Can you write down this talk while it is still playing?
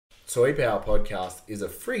Toy Power Podcast is a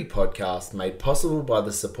free podcast made possible by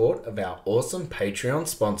the support of our awesome Patreon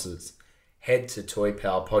sponsors. Head to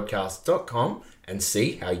toypowerpodcast.com and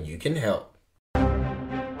see how you can help.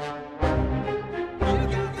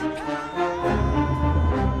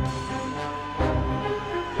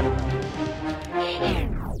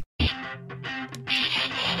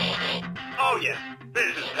 Oh yeah,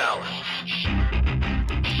 this is power.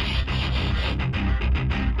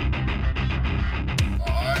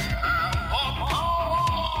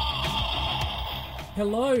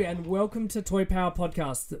 Hello and welcome to Toy Power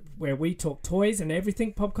Podcast, where we talk toys and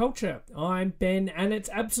everything pop culture. I'm Ben, and it's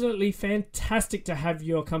absolutely fantastic to have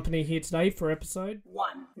your company here today for episode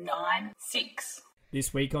 196.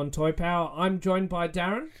 This week on Toy Power, I'm joined by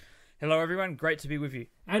Darren. Hello everyone, great to be with you.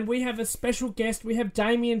 And we have a special guest. We have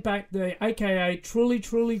Damien back, the aka truly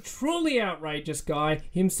outrageous guy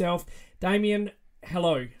himself. Damien,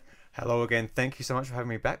 hello. Hello again. Thank you so much for having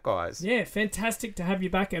me back, guys. Yeah, fantastic to have you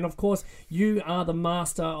back. And of course, you are the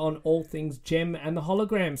master on all things Gem and the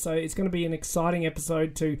hologram. So it's going to be an exciting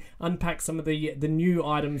episode to unpack some of the new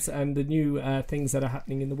items and the new things that are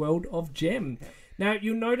happening in the world of Gem. Now,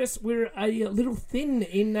 you'll notice we're a little thin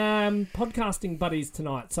in podcasting buddies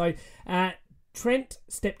tonight. So Trent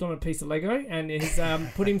stepped on a piece of Lego and he's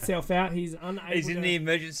put himself out. He's unable He's in the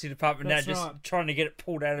emergency department now, That's just right. trying to get it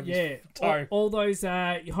pulled out of his toe. All those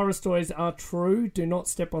horror stories are true. Do not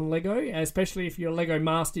step on Lego, especially if you're a Lego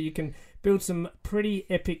master. You can build some pretty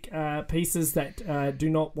epic pieces that do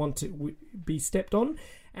not want to be stepped on.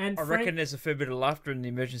 And I reckon there's a fair bit of laughter in the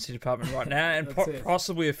emergency department right now, and That's it.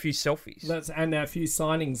 possibly a few selfies. And a few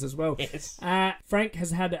signings as well. Yes. Frank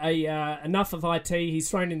has had enough of IT. He's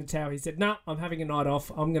thrown in the towel. He said, "No, I'm having a night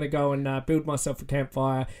off. I'm going to go and build myself a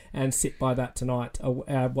campfire and sit by that tonight.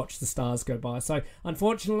 Watch the stars go by." So,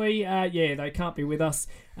 unfortunately, they can't be with us.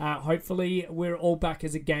 Hopefully, we're all back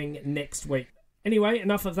as a gang next week. Anyway,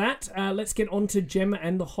 enough of that. Let's get on to Gem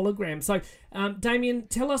and the hologram. So, Damien,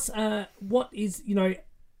 tell us what is,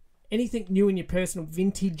 anything new in your personal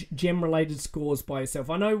vintage Gem-related scores by yourself.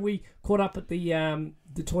 I know we caught up at the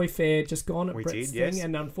toy fair just gone at Brett's thing,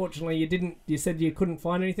 and unfortunately you said you couldn't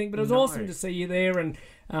find anything, but it was awesome to see you there, and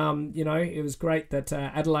it was great that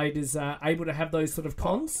Adelaide is able to have those sort of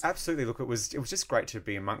cons. Absolutely. Look, it was just great to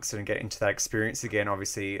be amongst it and get into that experience again,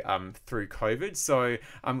 obviously, through COVID. So,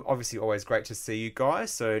 obviously always great to see you guys.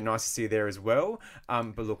 So nice to see you there as well.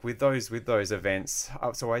 But look, with those events,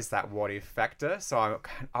 it's always that what if factor. So I'm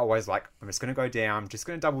always like, I'm just going to go down, I'm just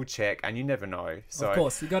going to double check, and you never know. So of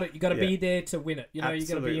course, you got to be there to win it. You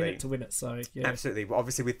got to be in it to win it. So yeah. Absolutely. Well,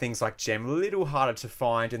 obviously with things like Gem, a little harder to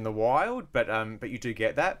find in the wild, but you do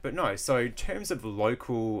get that. But no, so in terms of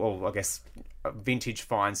local, or I guess vintage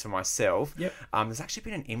finds for myself, there's actually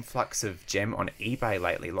been an influx of Gem on eBay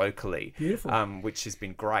lately, locally. Beautiful. Which has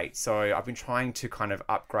been great. So I've been trying to kind of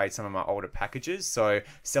upgrade some of my older packages, so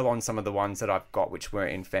sell on some of the ones that I've got which were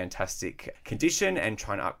in fantastic condition, and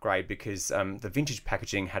try and upgrade because the vintage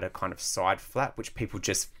packaging had a kind of side flap which people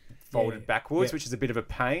just folded backwards, which is a bit of a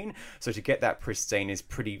pain. So to get that pristine is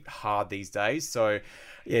pretty hard these days. So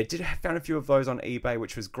found a few of those on eBay,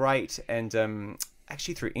 which was great. And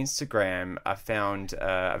actually through Instagram, I found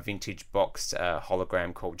a vintage boxed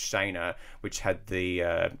hologram called Shayna, which had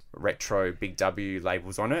the retro Big W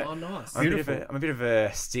labels on it. Oh, nice. I'm a bit of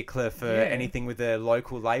a stickler for anything with a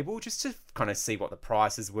local label, just to kind of see what the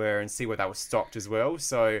prices were and see where they were stocked as well.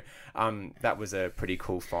 So that was a pretty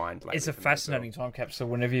cool find. It's a fascinating time capsule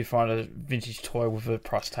whenever you find a vintage toy with a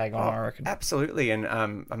price tag on, I reckon. Absolutely. And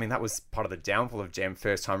that was part of the downfall of Gem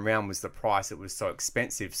first time round, was the price. It was so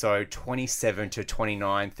expensive. So 27 to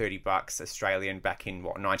 29, $30 Australian back in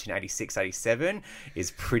 1986, 87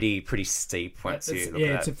 is pretty steep once you look at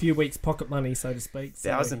that. It's a few weeks pocket money, so to speak. So,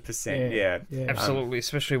 1000%, yeah. Absolutely,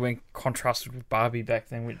 especially when contrasted with Barbie back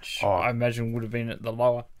then, which I imagine would have been at the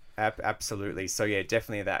lower. Absolutely. So yeah,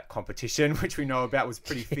 definitely that competition, which we know about, was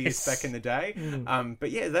pretty fierce back in the day.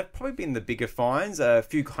 But yeah, they've probably been the bigger finds. A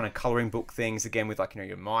few kind of colouring book things, again with like,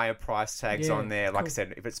 your Maya price tags on there. Like I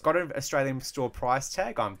said, if it's got an Australian store price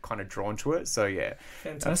tag, I'm kind of drawn to it. So yeah,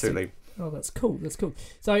 fantastic. Absolutely. Oh, that's cool.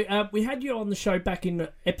 So we had you on the show back in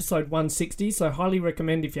episode 160, so highly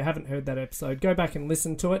recommend, if you haven't heard that episode, go back and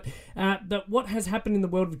listen to it. But what has happened in the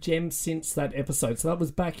world of Gem since that episode? So that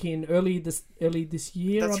was back in early this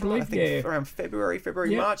year, That's I believe. Right. I think around February,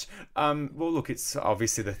 March. Well, look, it's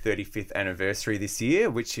obviously the 35th anniversary this year,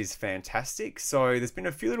 which is fantastic. So there's been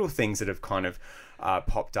a few little things that have kind of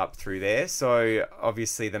popped up through there. So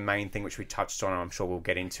obviously the main thing which we touched on, I'm sure we'll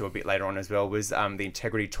get into a bit later on as well, was the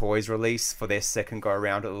Integrity Toys release for their second go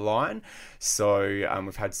around at the line. So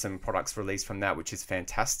we've had some products released from that, which is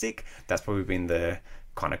fantastic. That's probably been the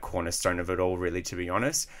kind of cornerstone of it all, really, to be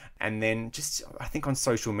honest. And then just, I think on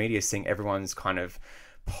social media, seeing everyone's kind of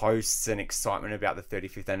posts and excitement about the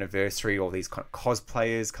 35th anniversary, all these kind of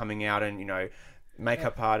cosplayers coming out and,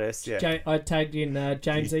 makeup artists. Yeah. I tagged in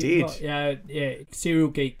James You Eaton. Yeah, Serial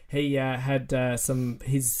Geek. He had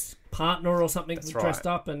his partner or something That's dressed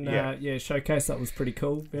right. up and showcase. That was pretty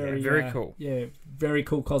cool. Very cool. Yeah, very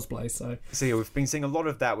cool cosplay. So yeah, we've been seeing a lot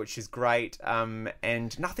of that, which is great.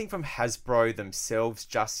 And nothing from Hasbro themselves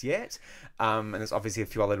just yet. And there's obviously a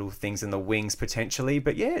few other little things in the wings potentially.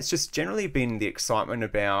 But yeah, it's just generally been the excitement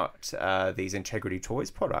about these Integrity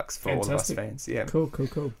Toys products for all of us fans. Yeah. Cool.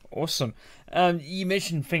 Awesome. You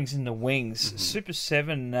mentioned things in the wings. Super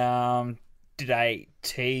 7 did a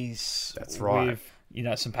tease. That's right.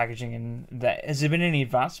 With some packaging and that. Has there been any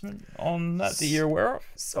advancement on that you're aware of?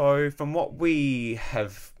 So from what we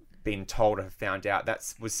have been told or have found out,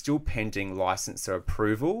 that was still pending licensor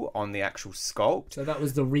approval on the actual sculpt. So that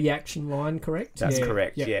was the reaction line, correct? That's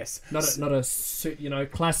correct. Yeah. Yes. Not a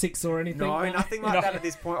classics or anything. No, nothing like that at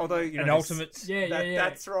this point. Although an Ultimates.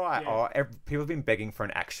 That's right. Yeah. Oh, people have been begging for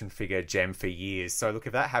an action figure gem for years. So look,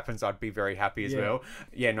 if that happens, I'd be very happy as well.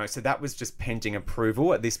 Yeah. No. So that was just pending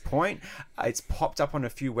approval at this point. It's popped up on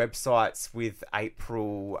a few websites with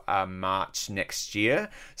April, March next year.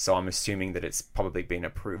 So I'm assuming that it's probably been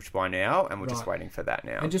approved by now, and we're just waiting for that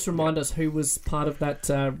now. And just remind us who was part of that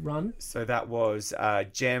run. So that was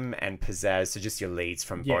Gem and Pizzazz, so just your leads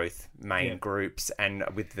from both main groups, and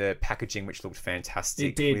with the packaging, which looked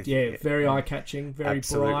fantastic. It did, very eye-catching, very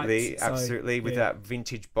bright. Absolutely, with that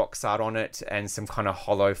vintage box art on it and some kind of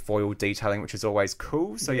hollow foil detailing, which is always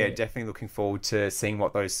cool. So definitely looking forward to seeing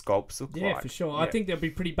what those sculpts look like. Yeah, for sure. I think they'll be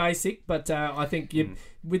pretty basic, but I think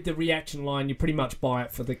with the reaction line, you pretty much buy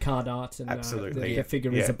it for the card art, and the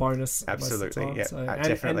figure is a bonus. Absolutely, most of the time. yeah,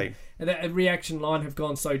 definitely. And that reaction line have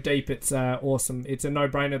gone so deep, it's awesome. It's a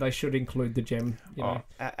no-brainer. They should include the gem.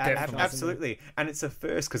 Absolutely, and it's a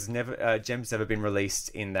first because Gem's never been released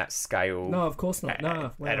in that scale. No, of course not.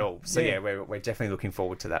 At all. So we're definitely looking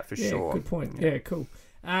forward to that for sure. Good point. Yeah, cool.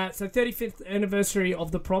 So 35th anniversary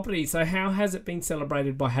of the property. So how has it been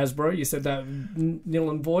celebrated by Hasbro? You said that nil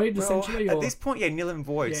and void, essentially? At this point, nil and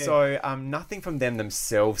void. Yeah. So nothing from them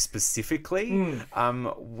themselves specifically.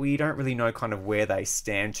 We don't really know kind of where they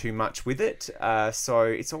stand too much with it. So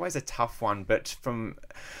it's always a tough one. But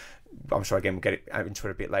I'm sure, again, we'll get into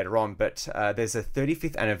it a bit later on, but there's a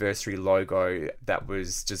 35th anniversary logo that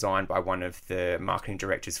was designed by one of the marketing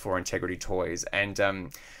directors for Integrity Toys.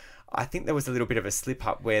 And I think there was a little bit of a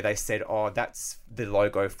slip-up where they said, that's the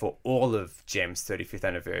logo for all of Gem's 35th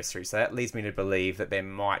anniversary. So that leads me to believe that there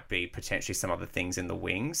might be potentially some other things in the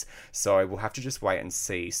wings. So we'll have to just wait and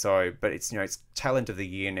see. So, but it's, it's tail end of the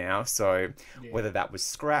year now. So whether that was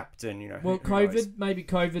scrapped and, Well, maybe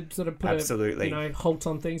COVID sort of put absolutely a halt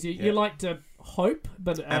on things. You like to hope,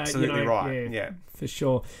 but absolutely right. Yeah, for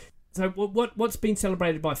sure. So what's been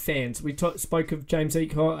celebrated by fans? We spoke of James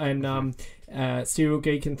Eaton and Serial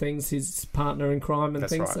Geek and things, his partner in crime and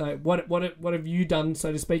things. Right. What have you done,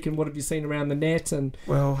 so to speak, and what have you seen around the net? And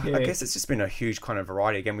I guess it's just been a huge kind of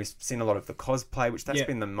variety. Again, we've seen a lot of the cosplay, which that's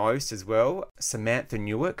been the most as well. Samantha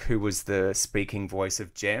Newark, who was the speaking voice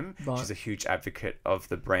of Gem, she's a huge advocate of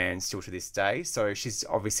the brand still to this day. So she's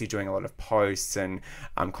obviously doing a lot of posts and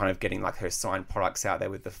kind of getting like her signed products out there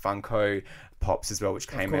with the Funko Pops as well, which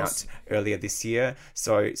came out earlier this year.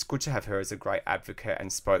 So it's good to have her as a great advocate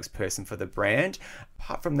and spokesperson for the brand.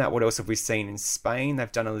 Apart from that, what else have we seen in Spain?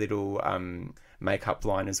 They've done a little makeup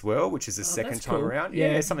line as well, which is the second time around.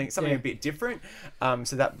 Something a bit different.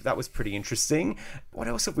 So that was pretty interesting. What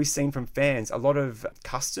else have we seen from fans? A lot of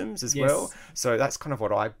customs as well. So that's kind of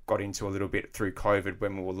what I got into a little bit through COVID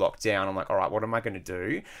when we were locked down. I'm like, all right, what am I going to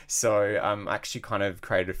do? So I actually kind of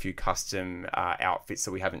created a few custom outfits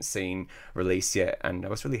that we haven't seen released yet, and I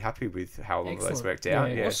was really happy with how all of those worked out.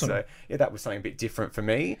 Awesome. So that was something a bit different for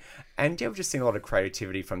me. And we've just seen a lot of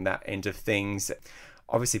creativity from that end of things.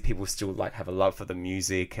 Obviously, people still have a love for the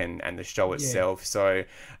music and the show itself. So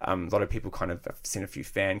a lot of people kind of have seen a few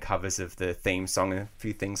fan covers of the theme song and a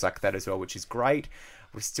few things like that as well, which is great.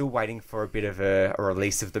 We're still waiting for a bit of a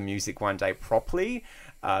release of the music one day properly.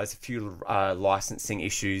 There's a few licensing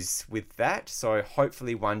issues with that. So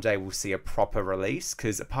hopefully one day we'll see a proper release,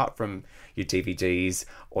 because apart from your DVDs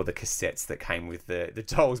or the cassettes that came with the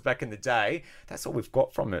dolls back in the day, that's all we've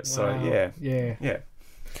got from it. Wow. So yeah.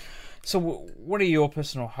 So what are your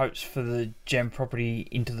personal hopes for the Gem property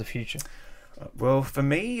into the future? Well, for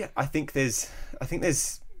me, I think there's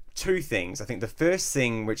two things. I think the first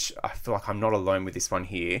thing, which I feel like I'm not alone with this one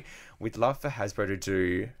here, we'd love for Hasbro to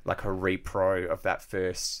do like a repro of that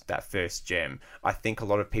first Gem. I think a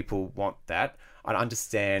lot of people want that. I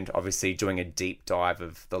understand, obviously, doing a deep dive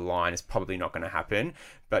of the line is probably not going to happen,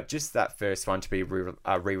 but just that first one to be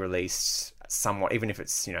re-released somewhat, even if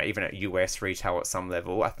it's, even at US retail at some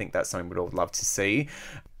level, I think that's something we'd all love to see.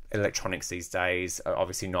 Electronics these days are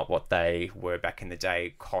obviously not what they were back in the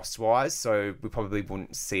day cost-wise, so we probably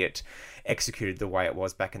wouldn't see it executed the way it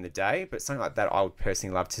was back in the day, but something like that I would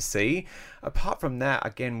personally love to see. Apart from that,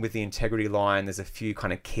 again, with the Integrity line, there's a few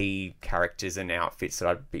kind of key characters and outfits that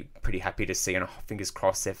I'd be pretty happy to see, and fingers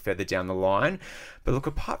crossed they're further down the line. But look,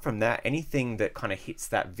 apart from that, anything that kind of hits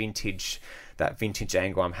that vintage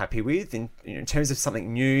angle I'm happy with. In terms of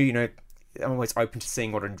something new, I'm always open to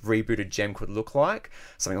seeing what a rebooted Gem could look like.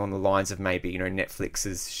 Something along the lines of maybe,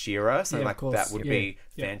 Netflix's She-Ra, something like that would be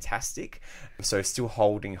fantastic. So still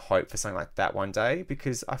holding hope for something like that one day,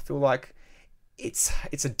 because I feel like it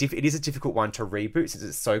is a difficult one to reboot since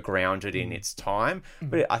it's so grounded in its time,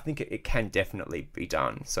 but I think it can definitely be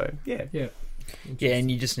done. So yeah. Yeah, and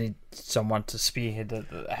you just need someone to spearhead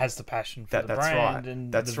that has the passion for the brand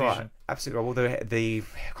and the vision. Absolutely. Well, the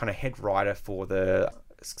kind of head writer for the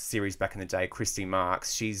series back in the day, Christy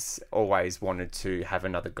Marks, she's always wanted to have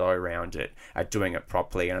another go around it at doing it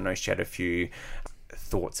properly, and I know she had a few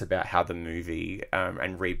thoughts about how the movie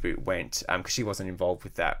and reboot went, because she wasn't involved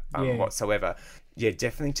with that whatsoever. Yeah,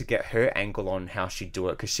 definitely to get her angle on how she'd do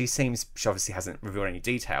it, because she obviously hasn't revealed any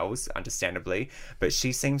details, understandably, but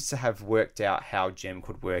she seems to have worked out how Gem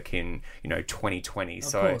could work in 2020.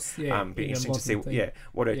 Of course, be interesting to see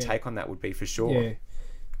what her take on that would be for sure. Yeah.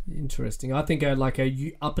 Interesting. I think like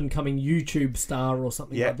a up and coming YouTube star or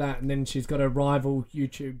something like that, and then she's got a rival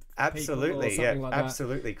YouTube. Absolutely,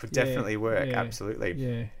 absolutely, could definitely work. Absolutely,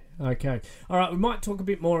 yeah. Okay. All right. We might talk a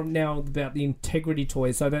bit more now about the Integrity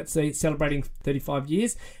toys. So that's celebrating 35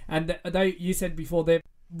 years, and you said before they've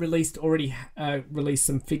already released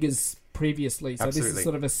some figures previously. So this is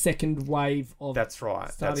sort of a second wave of. That's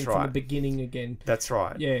right. Starting from the beginning again. That's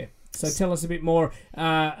right. Yeah. So tell us a bit more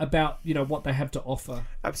about what they have to offer.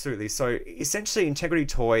 Absolutely. So essentially, Integrity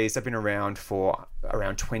Toys have been around for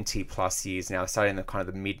around 20 plus years now. They started in the kind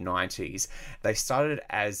of the mid 90s. They started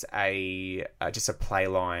as just a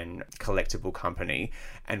playline collectible company,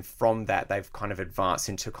 and from that they've kind of advanced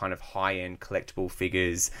into kind of high-end collectible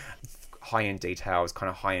figures, high-end details, kind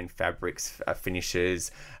of high-end fabrics, finishes,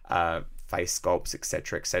 face sculpts,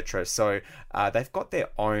 etc. So they've got their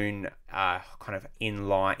own kind of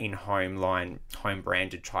home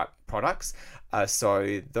branded type products.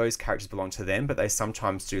 So those characters belong to them, but they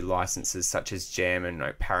sometimes do licenses such as Gem and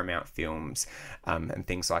Paramount Films and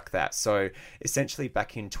things like that. So essentially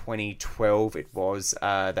back in 2012 it was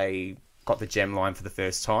they got the Gem line for the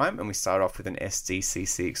first time, and we started off with an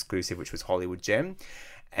SDCC exclusive, which was Hollywood Gem.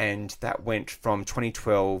 And that went from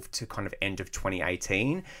 2012 to kind of end of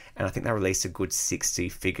 2018, and I think they released a good 60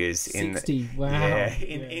 figures in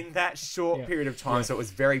that short period of time. So it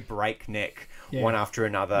was very breakneck, one after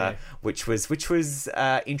another, which was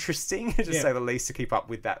interesting to say the least, to keep up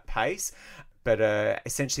with that pace. But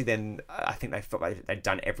essentially then I think they felt like they'd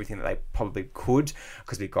done everything that they probably could,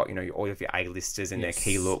 because we got all of your A-listers and their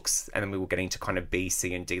key looks, and then we were getting to kind of B,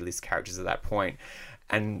 C and D-list characters at that point.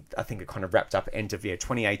 And I think it kind of wrapped up end of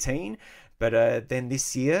 2018. But then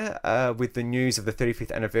this year, with the news of the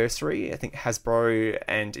 35th anniversary, I think Hasbro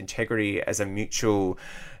and Integrity as a mutual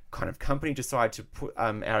kind of company decided to put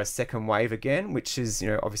out a second wave again, which is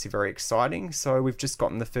obviously very exciting. So we've just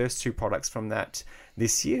gotten the first two products from that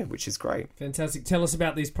this year, which is great. Fantastic. Tell us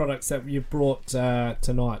about these products that you've brought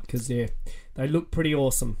tonight, because they look pretty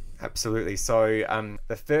awesome. Absolutely. So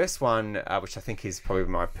the first one, which I think is probably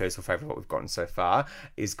my personal favourite, what we've gotten so far,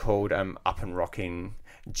 is called Up and Rockin'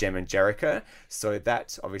 Gem and Jerrica. So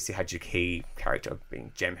that obviously had your key character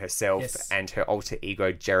being Gem herself and her alter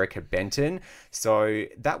ego Jerrica Benton. So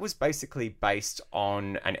that was basically based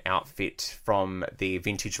on an outfit from the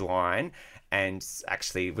vintage line, and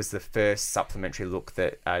actually was the first supplementary look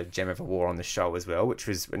that Gem ever wore on the show as well, which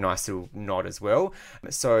was a nice little nod as well.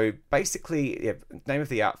 So basically, the name of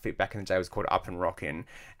the outfit back in the day was called Up and Rockin',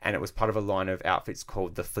 and it was part of a line of outfits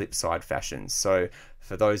called the Flipside Fashions. So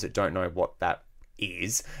for those that don't know what that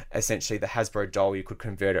is, essentially the Hasbro doll, you could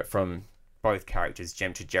convert it from both characters,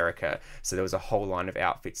 Gem to Jerrica. So there was a whole line of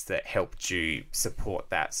outfits that helped you support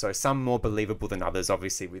that. So some more believable than others,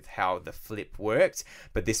 obviously, with how the flip worked.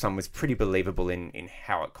 But this one was pretty believable in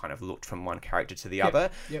how it kind of looked from one character to the other.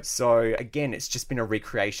 So again, it's just been a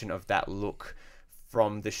recreation of that look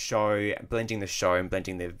from the show, blending the show and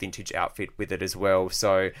blending the vintage outfit with it as well.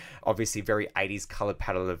 So obviously very 80s colour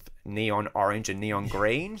palette of neon orange and neon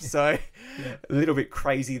green. So a little bit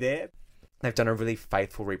crazy there. they've done a really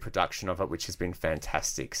faithful reproduction of it, which has been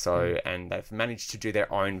fantastic. So, and they've managed to do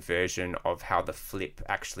their own version of how the flip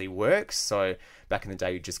actually works. So back in the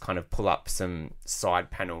day, you just kind of pull up some side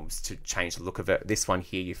panels to change the look of it. This one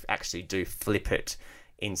here, you actually do flip it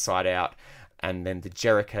inside out. And then the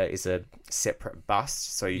Jerica is a separate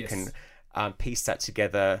bust. So you can piece that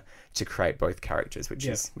together to create both characters, which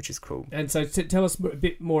is cool. And so tell us a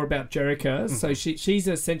bit more about Jerica. So she's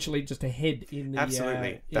essentially just a head in the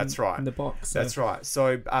absolutely that's right in the box. That's right.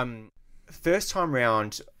 So first time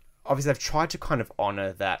round, obviously they've tried to kind of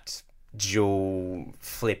honor that dual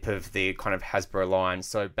flip of the kind of Hasbro line.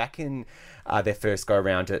 So back in their first go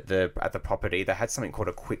around at the property, they had something called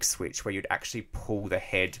a quick switch where you'd actually pull the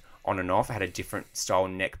head on and off. It had a different style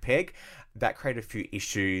neck peg. That created a few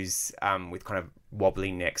issues with kind of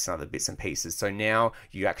wobbly necks and other bits and pieces. So now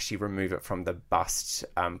you actually remove it from the bust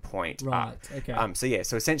point up. Okay.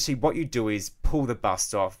 So essentially what you do is pull the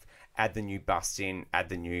bust off, add the new bust in, add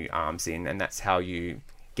the new arms in, and that's how you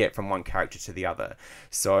get from one character to the other.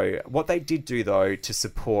 So what they did do, though, to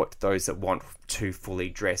support those that want two fully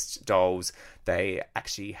dressed dolls, they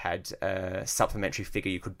actually had a supplementary figure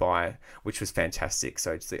you could buy, which was fantastic.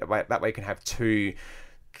 So that way you can have two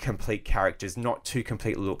complete characters, not two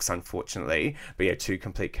complete looks, unfortunately, but two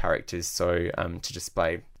complete characters. So to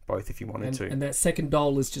display both if you wanted to. And that second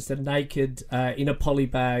doll is just a naked in a poly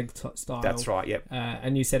bag style. That's right, yep.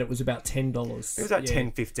 And you said it was about $10. It was about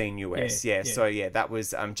 $10-15 US. Yeah. So that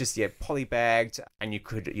was just poly bagged, and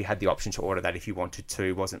you had the option to order that if you wanted to.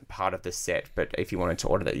 It wasn't part of the set, but if you wanted to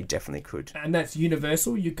order that, you definitely could. And that's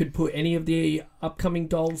universal. You could put any of the upcoming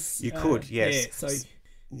dolls. You could, yes.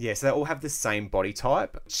 Yeah, so they all have the same body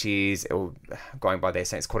type, which is, going by their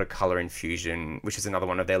saying, it's called a Colour Infusion, which is another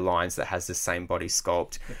one of their lines that has the same body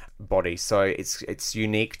sculpt body. So it's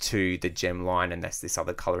unique to the Gem line, and that's this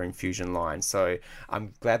other Colour Infusion line. So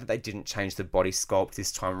I'm glad that they didn't change the body sculpt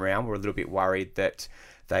this time around. We're a little bit worried that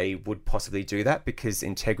they would possibly do that because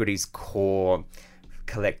Integrity's core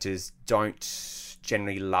collectors don't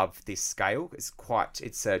generally love this scale. It's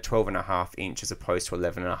a 12.5 inch as opposed to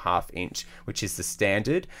 11.5 inch, which is the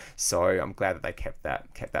standard. So I'm glad that they kept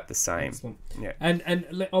that the same. Excellent. Yeah. And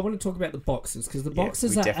I want to talk about the boxes, because the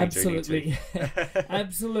boxes are absolutely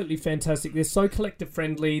absolutely fantastic. They're so collector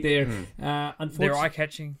friendly. They're unfortunately they're eye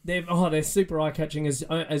catching. They're super eye catching,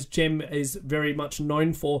 as Gem is very much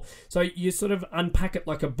known for. So you sort of unpack it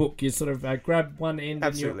like a book. You sort of grab one end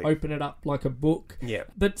and you open it up like a book. Yeah.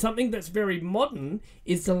 But something that's very modern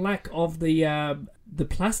is the lack of the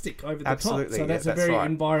plastic over the top. So that's a very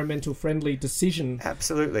environmental friendly decision.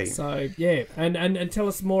 Absolutely. So and tell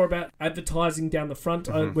us more about advertising down the front,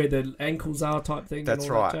 where the ankles are type thing. That's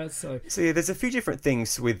and all right. That jazz. So there's a few different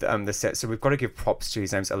things with the set. So we've got to give props to,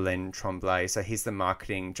 his name's Alain Tremblay. So he's the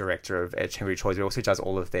marketing director of Integrity Toys. He also does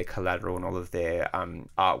all of their collateral and all of their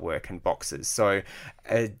artwork and boxes. So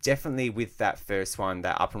definitely with that first one,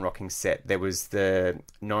 that Up and Rocking set, there was the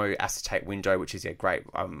no acetate window, which is great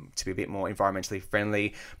to be a bit more environmentally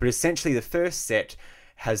friendly. But essentially the first set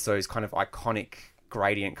has those kind of iconic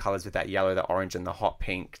gradient colours with that yellow, the orange and the hot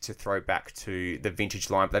pink to throw back to the vintage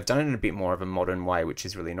line, but they've done it in a bit more of a modern way, which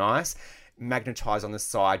is really nice. Magnetized on the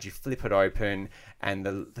side, you flip it open, and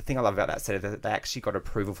the thing I love about that set is that they actually got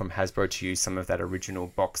approval from Hasbro to use some of that original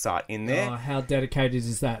box art in there. Oh, how dedicated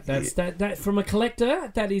is that? That's that from a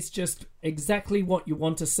collector, that is just exactly what you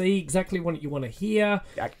want to see, exactly what you want to hear.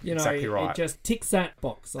 Exactly right. It just ticks that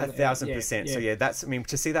box. 1,000%. So that's,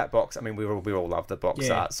 to see that box, we all love the box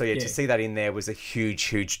art. So to see that in there was a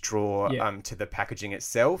huge draw to the packaging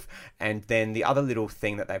itself. And then the other little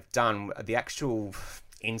thing that they've done, the actual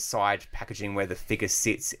inside packaging where the figure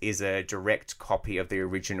sits is a direct copy of the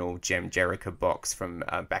original Gem Jerica box from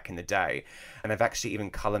back in the day, and they've actually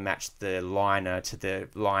even color matched the liner to the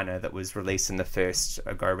liner that was released in the first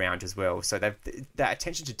go around as well. So they've that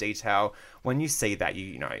attention to detail. When you see that,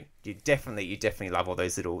 you definitely love all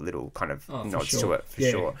those little kind of nods to it for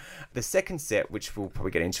sure. The second set, which we'll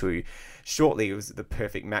probably get into shortly, was the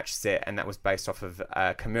Perfect Match set, and that was based off of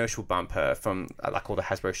a commercial bumper from like all the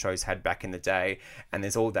Hasbro shows had back in the day. And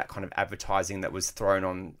there's all that kind of advertising that was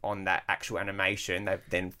thrown on that actual animation. They've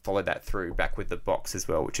then followed that through back with the box as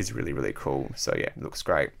well, which is really cool. So it looks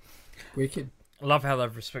great. Wicked. I love how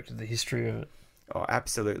they've respected the history of it. Oh,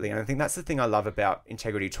 absolutely. And I think that's the thing I love about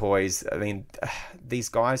Integrity Toys. These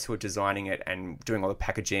guys who are designing it and doing all the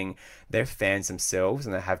packaging, they're fans themselves,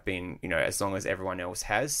 and they have been, as long as everyone else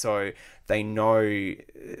has. So they know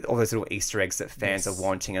all those little Easter eggs that fans are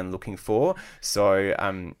wanting and looking for. So,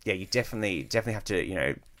 you definitely have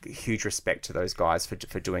to, huge respect to those guys for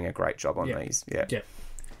doing a great job on these. Yeah.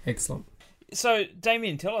 Excellent. So,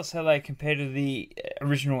 Damien, tell us how they compare to the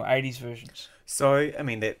original 80s versions? So, I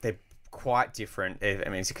mean, they're quite different. I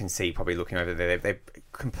mean, as you can see, probably looking over there, they're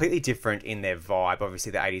completely different in their vibe.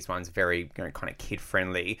 Obviously, the 80s one's very, kind of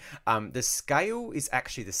kid-friendly. The scale is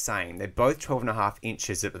actually the same. They're both 12.5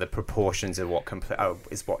 inches, but the proportions are what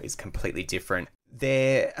is completely different.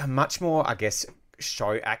 They're much more, I guess,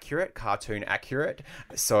 show accurate, cartoon accurate.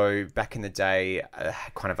 So back in the day,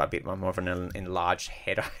 kind of a bit more of an enlarged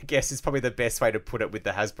head, I guess, is probably the best way to put it with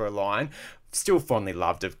the Hasbro line. Still fondly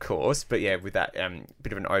loved, of course, but yeah, with that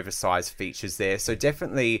bit of an oversized features there. So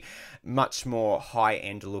definitely much more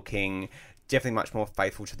high-end looking, definitely much more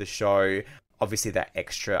faithful to the show. Obviously, that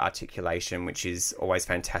extra articulation, which is always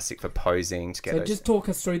fantastic for posing. To get so just talk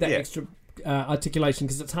us through that extra articulation,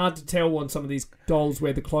 because it's hard to tell on some of these dolls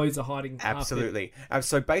where the clothes are hiding. Absolutely.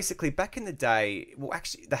 So basically, back in the day, well,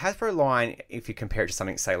 actually, the Hasbro line, if you compare it to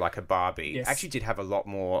something, say, like a Barbie, actually did have a lot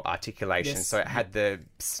more articulation. So it had the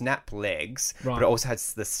snap legs, but it also had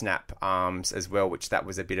the snap arms as well, which that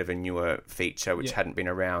was a bit of a newer feature, which hadn't been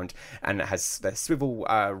around. And it has the swivel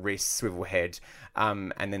wrist, swivel head,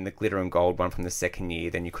 and then the glitter and gold one from the second year.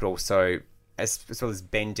 Then you could also, as well as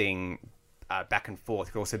bending back and forth,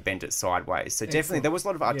 you could also bend it sideways. So definitely there was a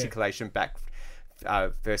lot of articulation back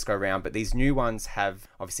first go around, but these new ones have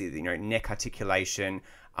obviously neck articulation,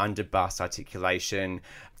 under bust articulation,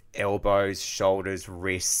 elbows, shoulders,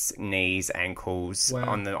 wrists, knees, ankles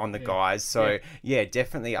on the guys. So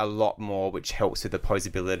definitely a lot more, which helps with the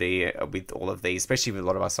posability with all of these, especially with a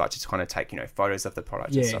lot of our sites to kind of take photos of the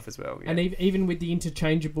product and stuff as well. And even with the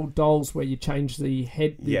interchangeable dolls where you change the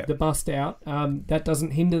head, the bust out, that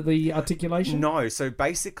doesn't hinder the articulation. No. So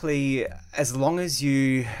basically, as long as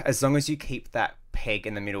you keep that peg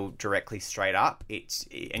in the middle directly straight up,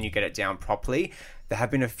 and you get it down properly. There have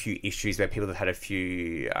been a few issues where people have had a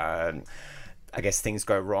few, I guess, things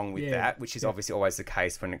go wrong with that, which is obviously always the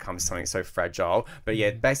case when it comes to something so fragile. But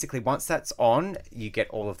basically, once that's on, you get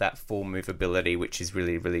all of that full movability, which is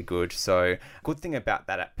really, really good. So, good thing about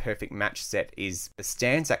that Perfect Match set is the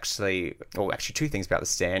stand's actually two things about the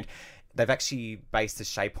stand. They've actually based the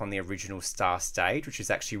shape on the original Star Stage, which is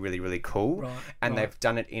actually really, really cool. They've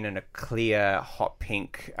done it in a clear hot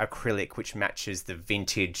pink acrylic, which matches the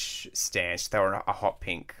vintage stand. They were a hot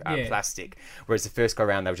pink plastic. Whereas the first go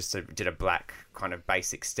around, they just did a black kind of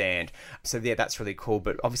basic stand. So that's really cool.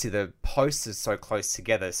 But obviously the posts are so close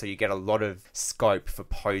together, so you get a lot of scope for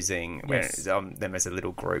posing them as a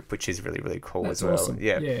little group, which is really, really cool as well. Awesome.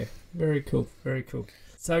 Yeah, very cool, very cool.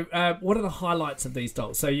 So, what are the highlights of these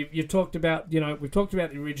dolls? So, you've talked about, we've talked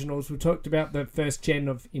about the originals, we've talked about the first gen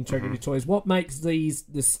of Integrity Toys. What makes these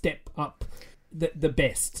the step up, the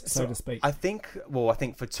best, so to speak? I think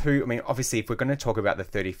for two, obviously, if we're going to talk about the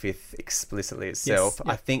 35th explicitly itself,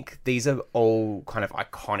 I think these are all kind of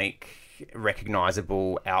iconic,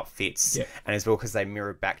 recognizable outfits, and as well because they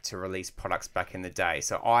mirror back to release products back in the day.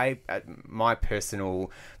 So my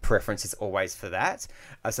personal preference is always for that.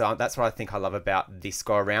 So that's what I think I love about this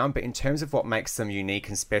go around. But in terms of what makes them unique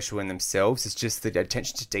and special in themselves, it's just the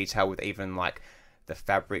attention to detail with even like the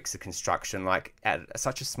fabrics, the construction, like at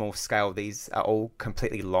such a small scale, these are all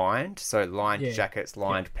completely lined. So lined jackets,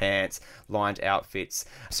 lined pants, lined outfits.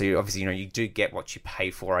 So you obviously, you do get what you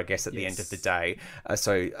pay for, I guess, at the end of the day.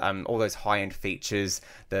 So all those high-end features,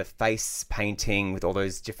 the face painting with all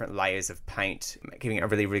those different layers of paint, giving it a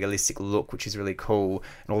really realistic look, which is really cool.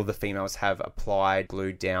 And all of the females have applied,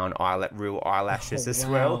 glued down real eyelashes as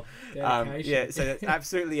well. So that's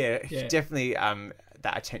absolutely, definitely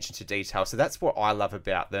that attention to detail. So that's what I love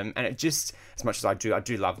about them. And it just, as much as I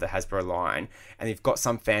do love the Hasbro line, and you've got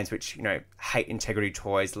some fans which, hate Integrity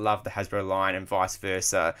Toys, love the Hasbro line, and vice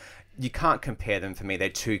versa. You can't compare them for me. They're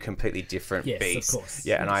two completely different beasts. Of course.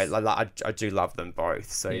 Yeah, and I do love them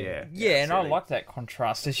both. So and I like that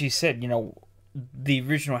contrast. As you said, the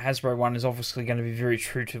original Hasbro one is obviously going to be very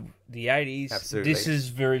true to the 80s. Absolutely. This is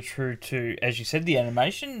very true to, as you said, the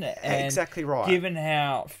animation. And exactly right. Given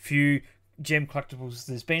how few gem collectibles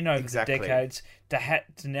there's been over the decades,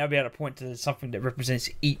 to now be able to point to something that represents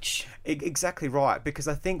each. Exactly right, because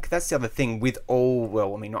I think that's the other thing with all,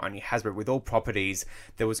 not only Hasbro, with all properties,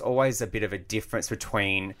 there was always a bit of a difference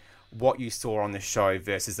between what you saw on the show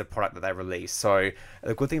versus the product that they released. So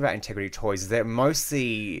the good thing about Integrity Toys is they're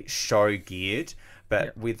mostly show geared,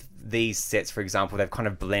 but with these sets, for example, they've kind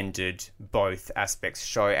of blended both aspects,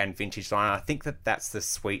 show and vintage line. I think that's the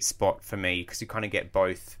sweet spot for me, because you kind of get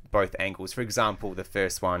both angles. For example, the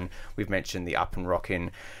first one we've mentioned, the Up and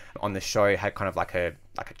Rockin' on the show, had kind of like a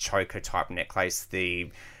choker type necklace. The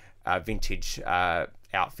vintage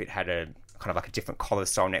outfit had a kind of like a different collar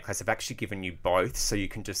style necklace. They've actually given you both, so you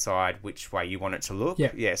can decide which way you want it to look.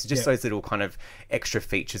 Yeah. So just those little kind of extra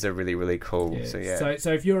features are really, really cool. Yeah. So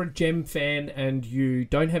So if you're a gem fan and you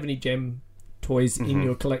don't have any gem toys in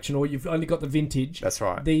your collection, or you've only got the vintage, that's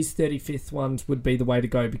right. These 35th ones would be the way to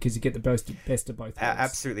go, because you get the best of both worlds.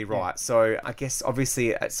 Absolutely right. So I guess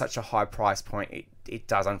obviously at such a high price point, it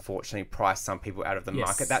does unfortunately price some people out of the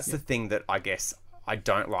market. That's the thing that I guess I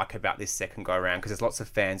don't like about this second go around, because there's lots of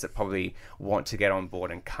fans that probably want to get on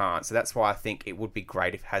board and can't. So that's why I think it would be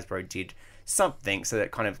great if Hasbro did something so that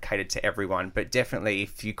it kind of catered to everyone. But definitely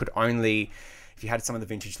if you had some of the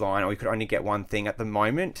vintage line, or you could only get one thing at the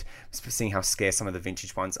moment, seeing how scarce some of the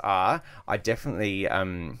vintage ones are, I definitely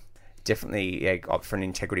opt for an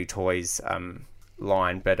Integrity Toys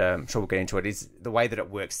line. But I'm sure we'll get into it. Is the way that it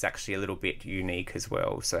works is actually a little bit unique as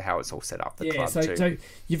well. So how it's all set up, the club too. So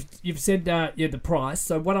you've said the price.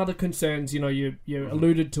 So what other concerns? You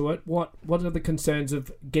alluded to it. What are the concerns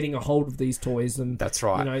of getting a hold of these toys? And that's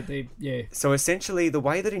right. So essentially, the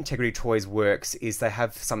way that Integrity Toys works is they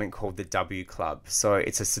have something called the W Club. So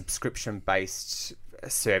it's a subscription based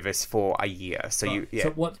service for a year. So So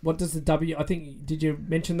what does the W? I think, did you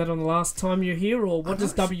mention that on the last time you're here, or what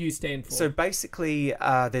does W stand for? So basically,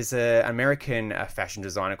 there's an American fashion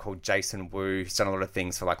designer called Jason Wu who's done a lot of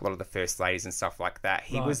things for like a lot of the first ladies and stuff like that.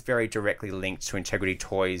 He was very directly linked to Integrity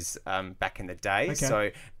Toys back in the day. Okay. So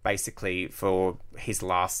basically, for his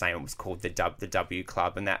last name, it was called the W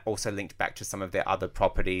Club, and that also linked back to some of their other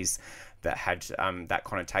properties that had that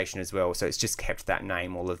connotation as well. So it's just kept that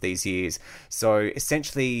name all of these years. So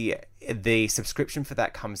essentially, the subscription for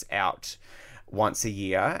that comes out once a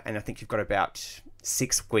year, and I think you've got about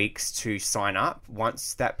 6 weeks to sign up.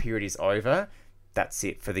 Once that period is over, that's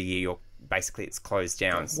it for the year. Basically, it's closed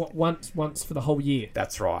down. Once for the whole year.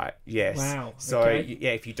 That's right. Yes. Wow. So okay.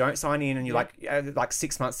 If you don't sign in, and you're like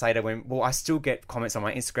 6 months later, I still get comments on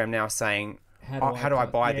my Instagram now saying, how do I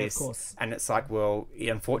buy this? Of course. And it's like, well,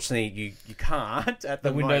 unfortunately, you can't at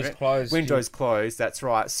the Window's moment. closed. Window's closed. That's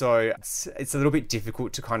right. So it's a little bit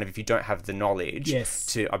difficult to kind of, if you don't have the knowledge,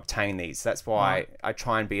 to obtain these. That's why I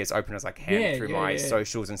try and be as open as I can through my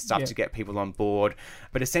socials and stuff to get people on board.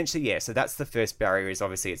 But essentially, so that's the first barrier. Is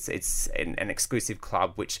obviously it's an exclusive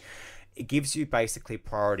club, which it gives you basically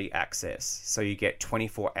priority access. So you get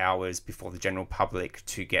 24 hours before the general public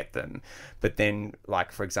to get them. But then,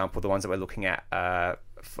 like, for example, the ones that we're looking at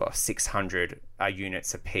for 600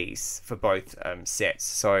 units a piece for both sets.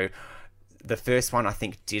 So the first one, I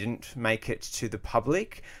think, didn't make it to the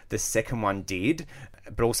public. The second one did.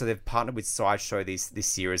 But also they've partnered with Sideshow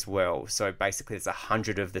this year as well. So basically there's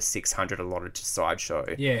 100 of the 600 allotted to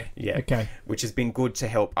Sideshow. Yeah. Okay. Which has been good to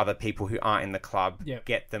help other people who aren't in the club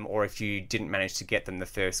get them, or if you didn't manage to get them the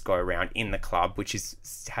first go around in the club, which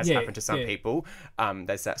has happened to some people,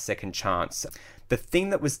 there's that second chance. The thing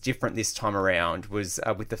that was different this time around was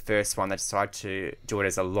with the first one, they decided to do it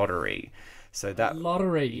as a lottery. So that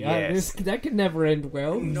lottery, that could never end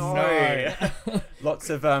well. No. Lots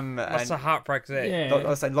of heartbreaks there.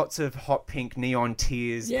 Lots of hot pink neon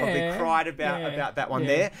tears. Probably cried about that one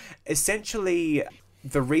there. Essentially,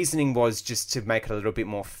 the reasoning was just to make it a little bit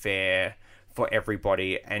more fair for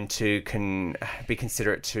everybody, and to be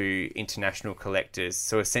considerate to international collectors.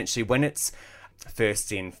 So essentially, when it's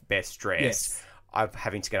first in, best dressed, I'm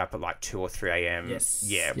having to get up at like 2 or 3 a.m.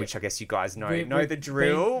 Which I guess you guys know the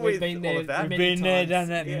drill. We've been there. All of that. We've been there, done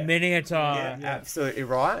that many a time. Yeah, absolutely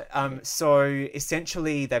right. So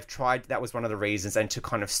essentially, they've tried. That was one of the reasons, and to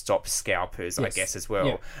kind of stop scalpers, I guess, as well.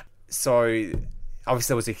 Yeah. So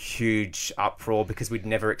obviously, there was a huge uproar because we'd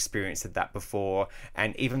never experienced that before,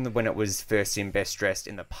 and even when it was first in, best dressed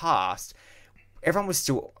in the past, everyone was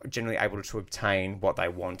still generally able to obtain what they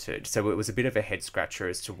wanted. So it was a bit of a head scratcher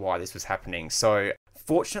as to why this was happening. So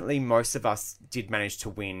fortunately, most of us did manage to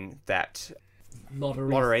win that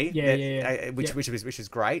lottery, which was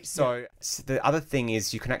great. So the other thing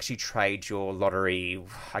is you can actually trade your lottery,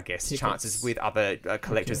 I guess, tickets, chances with other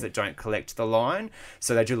collectors that don't collect the line.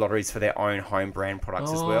 So they do lotteries for their own home brand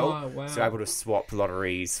products as well. Wow. So able to swap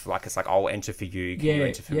lotteries, like it's like I'll enter for you, can you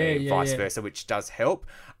enter for me, vice versa, which does help.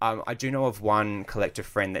 I do know of one collector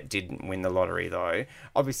friend that didn't win the lottery though.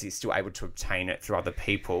 Obviously, still able to obtain it through other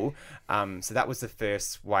people. So that was the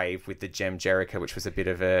first wave with the Gem Jericho, which was a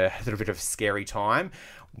little bit of a scary every time.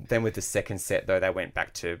 Then with the second set, though, they went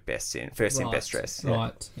back to first in, best dress. Yeah.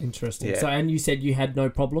 Right, interesting. Yeah. So, and you said you had no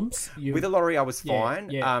problems? With the lottery, I was Yeah, fine.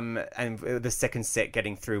 yeah. And the second set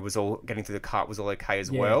getting through the cart was all okay as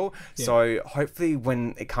Yeah, well. yeah. So hopefully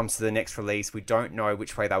when it comes to the next release, we don't know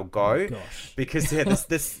which way they'll go. Gosh. Because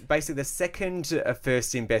this basically the second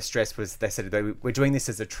first in best dress was, they said we're doing this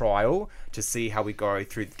as a trial to see how we go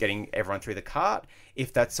through getting everyone through the cart.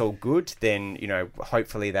 If that's all good, then, you know,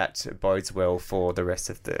 hopefully that bodes well for the rest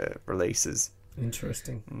of the releases.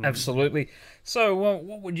 Interesting. Absolutely. So,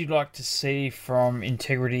 what would you like to see from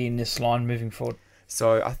Integrity in this line moving forward?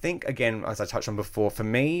 So I think, again, as I touched on before, for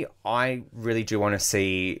me, I really do want to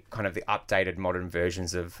see kind of the updated modern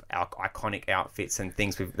versions of our iconic outfits and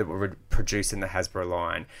things that were produced in the Hasbro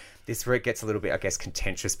line. This is where it gets a little bit, I guess,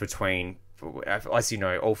 contentious between, as you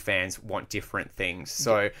know, all fans want different things.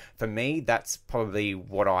 So for me, that's probably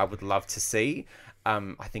what I would love to see.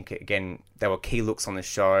 I think, again, there were key looks on the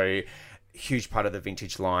show, huge part of the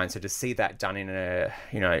vintage line. So to see that done in a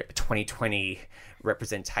 2020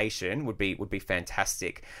 representation would be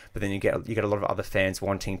fantastic. But then you get a lot of other fans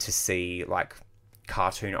wanting to see like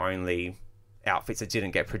cartoon only outfits that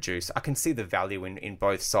didn't get produced. I can see the value in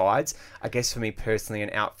both sides. I guess for me personally,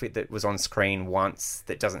 an outfit that was on screen once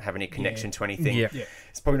that doesn't have any connection to anything,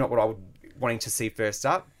 it's probably not what I would wanting to see first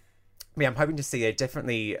up. Yeah, I'm hoping to see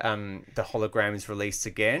definitely the holograms released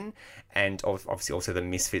again, and obviously also the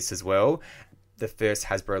Misfits as well. The first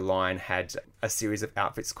Hasbro line had a series of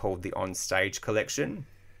outfits called the On Stage Collection,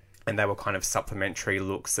 and they were kind of supplementary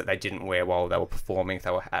looks that they didn't wear while they were performing. If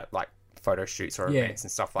they were at like photo shoots or events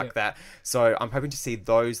and stuff like that. So I'm hoping to see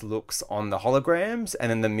those looks on the holograms,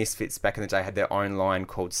 and then the Misfits back in the day had their own line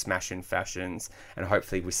called Smashin' Fashions, and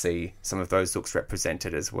hopefully we see some of those looks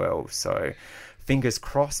represented as well. So fingers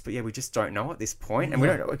crossed, but yeah, we just don't know at this point, and we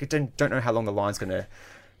don't know how long the line's going to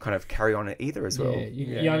kind of carry on it either as well.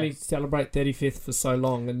 You only celebrate 35th for so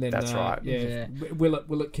long, and then that's right. Yeah.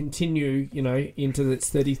 Will it continue? Into its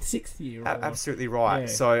 36th year? Absolutely right. Yeah.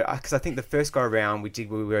 So because I think the first go around we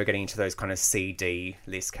were getting into those kind of CD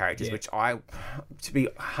list characters, which to be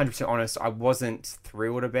 100% honest, I wasn't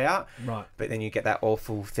thrilled about. Right. But then you get that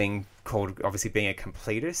awful thing called obviously being a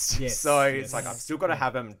completist. Yes. So it's like I've still got to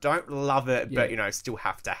have them. Don't love it, but still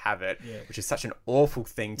have to have it, which is such an awful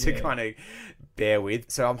thing to kind of bear with.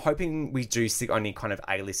 So I'm hoping we do stick on any kind of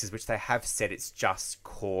A-listers, which they have said it's just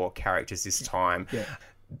core characters this time. Yeah.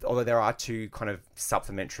 Although there are two kind of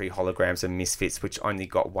supplementary holograms of Misfits, which only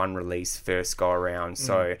got one release first go around.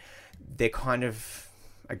 So they're kind of,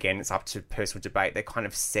 again, it's up to personal debate. They're kind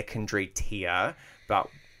of secondary tier, but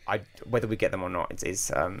whether we get them or not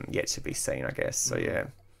is yet to be seen, I guess. So, yeah.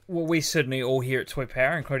 Well, we certainly all here at Toy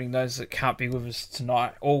Power, including those that can't be with us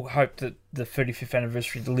tonight, all hope that the 35th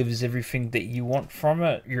anniversary delivers everything that you want from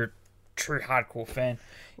it. You're a true hardcore fan.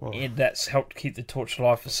 And that's helped keep the torch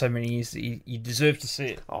alive for so many years that you deserve to see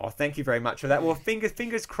it. Oh, thank you very much for that. Well,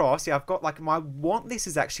 fingers crossed. Yeah, I've got my want list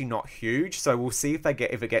is actually not huge, so we'll see if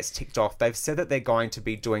it gets ticked off. They've said that they're going to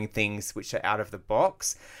be doing things which are out of the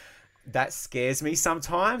box. That scares me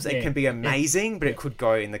sometimes. It can be amazing, but it could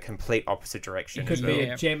go in the complete opposite direction. It could as be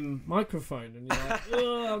well. a gem microphone, and you're like,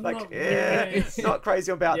 oh, I'm not... Not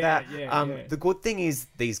crazy about that. Yeah. The good thing is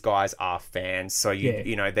these guys are fans, so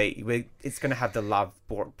it's going to have the love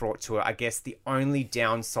brought to it. I guess the only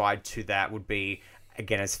downside to that would be,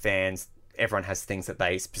 again, as fans, everyone has things that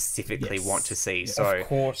they specifically want to see. So of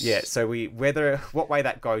course. So what way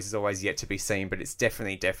that goes is always yet to be seen, but it's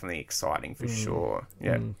definitely exciting for sure.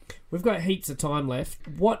 Yeah. We've got heaps of time left.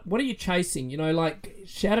 What are you chasing?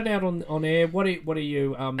 Shout it out on air. What are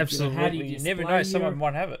you Absolutely. How do you never know, someone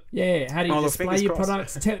might have it. Yeah, how do you display your crossed.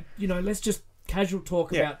 products? Let's just casual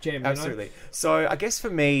talk about Gem. Absolutely. So I guess for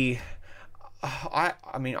me, I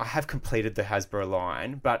have completed the Hasbro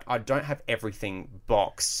line, but I don't have everything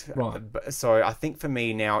boxed. Right. So I think for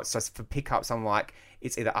me now, it's just for pickups, I'm like,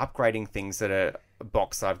 it's either upgrading things that are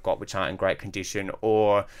boxed that I've got which aren't in great condition,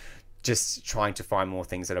 or just trying to find more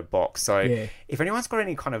things that are boxed. So if anyone's got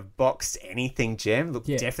any kind of boxed anything, Gem, look,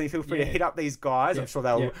 definitely feel free to hit up these guys. I'm sure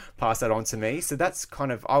they'll pass that on to me. So that's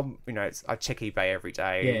kind of, I check eBay every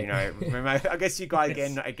day. Remember, I guess you guys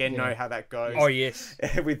again know how that goes. Oh yes,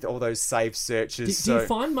 with all those saved searches. Do you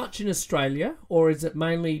find much in Australia, or is it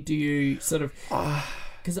mainly, do you sort of...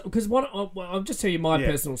 Because I'll just tell you my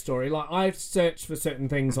personal story. Like, I search for certain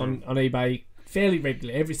things on eBay fairly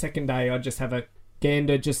regularly. Every second day I just have a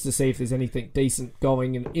gander just to see if there's anything decent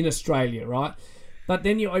going in Australia, right? But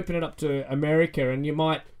then you open it up to America and you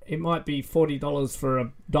might it might be $40 for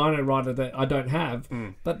a Dino Rider that I don't have,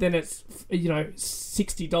 but then it's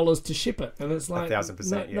 $60 to ship it, and it's like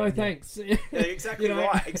 1,000%. no thanks. Yeah, exactly You know?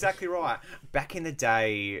 right. Exactly right. Back in the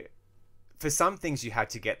day, for some things you had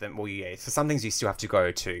to get them. Well, yeah. For some things you still have to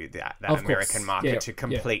go to that Of American course. market Yeah, to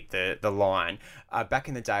complete the line. Back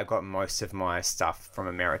in the day, I got most of my stuff from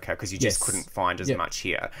America because you just Yes. couldn't find as Yeah. much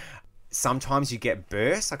here. Sometimes you get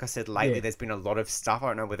bursts. Like I said, lately Yeah. there's been a lot of stuff. I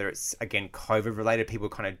don't know whether it's, again, COVID related. People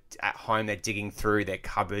kind of at home, they're digging through their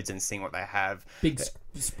cupboards and seeing what they have. Big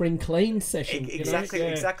spring clean session. Exactly,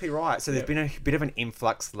 exactly right. So there's been a bit of an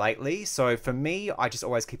influx lately. So for me, I just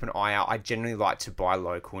always keep an eye out. I generally like to buy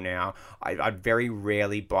local now. I very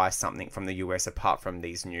rarely buy something from the US apart from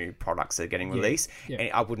these new products that are getting released. yeah.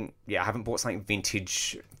 And I haven't bought something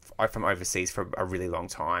vintage from overseas for a really long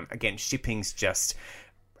time. Again, shipping's just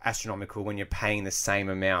astronomical when you're paying the same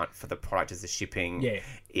amount for the product as the shipping.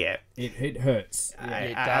 Yeah. It hurts.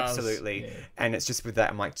 It does. Absolutely. Yeah. And it's just with that,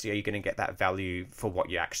 I'm like, yeah, you're going to get that value for what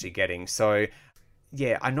you're actually getting. So,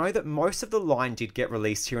 yeah, I know that most of the line did get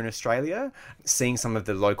released here in Australia. Seeing some of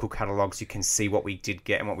the local catalogues, you can see what we did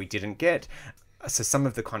get and what we didn't get. So some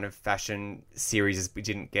of the kind of fashion series we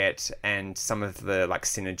didn't get, and some of the, like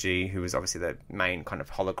Synergy, who was obviously the main kind of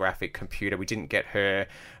holographic computer, we didn't get her,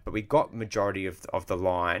 but we got majority of the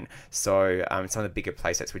line. So some of the bigger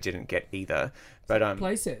playsets we didn't get either. But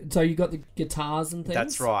Playset. So you got the guitars and things.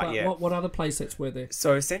 That's right, But yeah. What other playsets were there?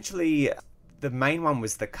 So essentially, the main one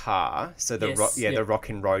was the car. So the Yes, the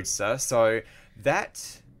Rockin' Roadster. So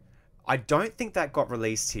that, I don't think that got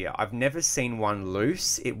released here. I've never seen one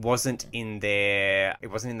loose. It wasn't in there. It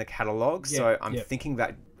wasn't in the catalog. So I'm thinking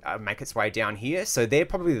that make its way down here. So they're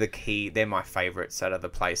probably the key. They're my favourites out of the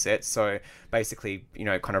playsets. So basically,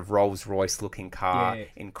 kind of Rolls Royce looking car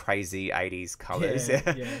in crazy 80s colours.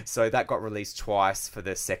 Yeah. So that got released twice for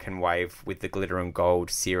the second wave with the Glitter and Gold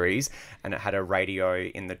series, and it had a radio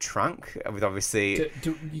in the trunk with obviously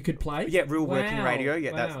You could play? yeah, real working Wow. radio.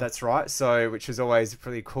 Yeah, Wow. that's right. So, which was always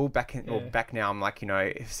pretty cool. Back now, I'm like,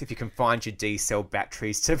 if you can find your D cell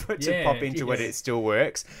batteries to pop into it, it still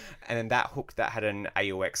works. And then that hook that had an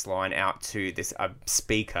AUX line out to this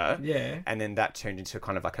speaker. Yeah. And then that turned into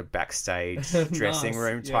kind of like a backstage dressing Nice.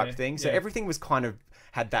 room type Yeah, thing. So yeah. everything was kind of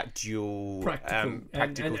had that dual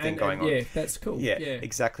practical thing going on. Yeah, that's cool. Yeah,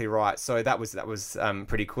 exactly right. So that was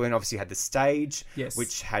pretty cool. And obviously you had the stage, Yes.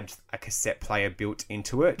 which had a cassette player built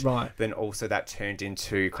into it. Right. Then also that turned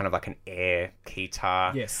into kind of like an air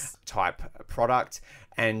guitar Yes. type product.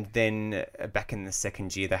 And then back in the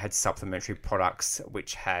second year, they had supplementary products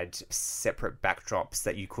which had separate backdrops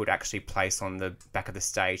that you could actually place on the back of the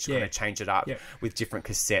stage to kind of change it up with different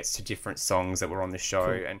cassettes to different songs that were on the show.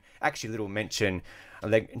 Cool. And actually, little mention,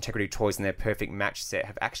 Integrity Toys and their Perfect Match set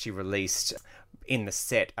have actually released in the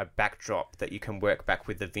set a backdrop that you can work back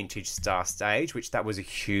with the vintage Star Stage, which that was a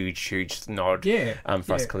huge nod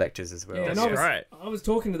for us collectors as well. Yeah, and That's right. I was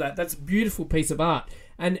talking to that. That's a beautiful piece of art.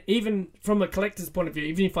 And even from a collector's point of view,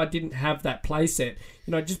 even if I didn't have that playset,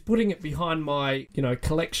 just putting it behind my,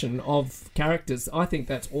 collection of characters, I think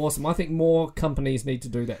that's awesome. I think more companies need to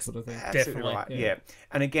do that sort of thing. Absolutely Definitely. right. Yeah.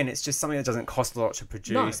 And again, it's just something that doesn't cost a lot to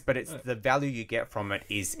produce, but it's the value you get from it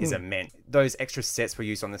is immense. Those extra sets were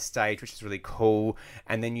used on the stage, which is really cool.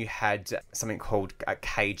 And then you had something called a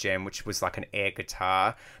K-Gem, which was like an air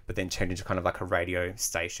guitar, but then turned into kind of like a radio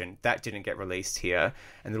station. That didn't get released here.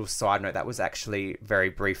 And a little side note, that was actually very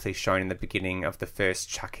briefly shown in the beginning of the first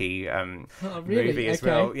Chucky really? movie as Okay.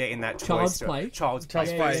 well. Yeah, in that Child's Toy Play? Story. Child's Play.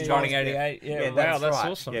 Child's Yeah, Play yeah, in yeah. 1988. Yeah, wow, that's right.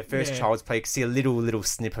 awesome. Yeah, first Yeah. Child's Play. You can see a little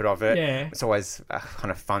snippet of it. Yeah. It's always kind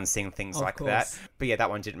of fun seeing things Of like course. that. But yeah, that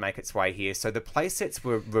one didn't make its way here. So the play sets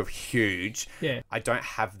were huge. Yeah. I don't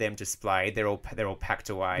have them displayed. They're all packed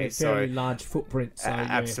away. It's so very large footprint. So, yeah.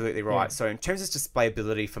 absolutely right. Yeah. So in terms of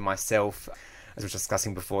displayability for myself, as we were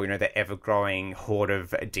discussing before, the ever-growing horde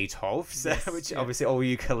of Detolfs, which obviously all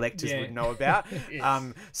you collectors would know about.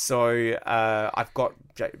 So I've got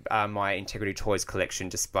my Integrity Toys collection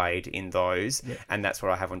displayed in those, and that's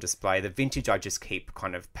what I have on display. The vintage I just keep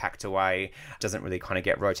kind of packed away. Doesn't really kind of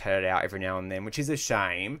get rotated out every now and then, which is a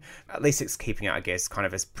shame. At least it's keeping it, I guess, kind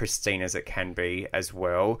of as pristine as it can be as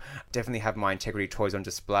well. Definitely have my Integrity Toys on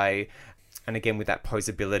display. And again, with that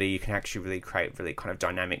posability, you can actually really create really kind of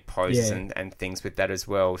dynamic poses and things with that as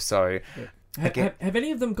well. So, Have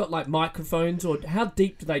any of them got like microphones, or how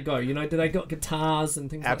deep do they go? Do they got guitars and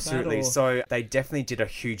things absolutely. like that? So they definitely did a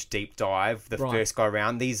huge deep dive the first go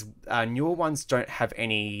around. These newer ones don't have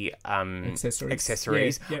any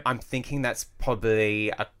accessories. Yeah, yep. I'm thinking that's probably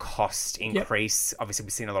a cost increase. Obviously,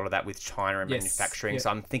 we've seen a lot of that with China and manufacturing. Yep. So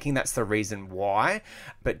I'm thinking that's the reason why.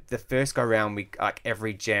 But the first go around, we like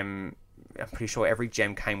every gem I'm pretty sure every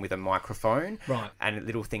gem came with a microphone. Right. And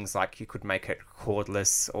little things like you could make it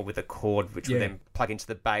cordless or with a cord, which Yeah. would then plug into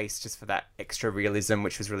the bass just for that extra realism,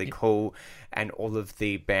 which was really cool. And all of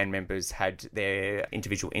the band members had their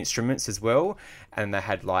individual instruments as well. And they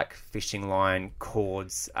had like fishing line,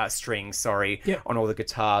 cords, strings, Yep. on all the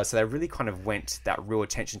guitars. So they really kind of went that real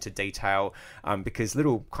attention to detail, because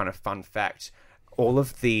little kind of fun fact, all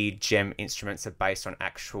of the gem instruments are based on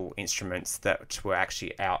actual instruments that were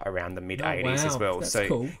actually out around the mid-80s as wow. well. That's so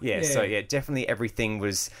cool. so Yeah. definitely everything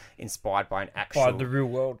was inspired by an actual... By the real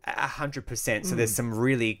world. 100%. So there's some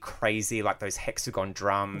really crazy, like those hexagon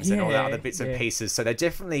drums and all that Yeah, other bits and yeah. pieces. So they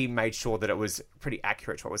definitely made sure that it was pretty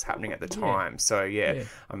accurate to what was happening at the time. So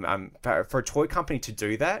for a toy company to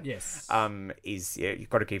do that, Yes. you've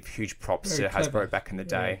got to give huge props Very to Hasbro clever. back in the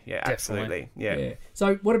day. Yeah, absolutely. Yeah. Yeah.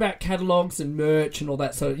 So what about catalogs and merch and all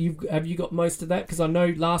that? So have you got most of that? Because I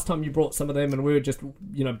know last time you brought some of them, and we were just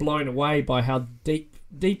blown away by how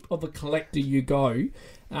deep of a collector you go.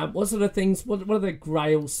 What sort of things? What are the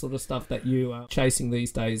grail sort of stuff that you are chasing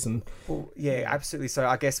these days? And Well, yeah, absolutely. So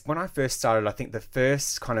I guess when I first started, I think the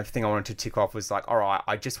first kind of thing I wanted to tick off was like, all right,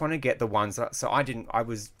 I just want to get the ones that... So I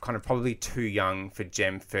was kind of probably too young for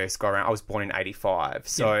Gem first go around. I was born in 85.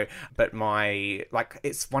 So, but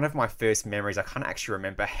it's one of my first memories. I can't actually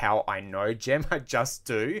remember how I know Gem. I just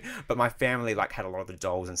do. But my family had a lot of the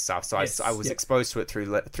dolls and stuff. So I was exposed to it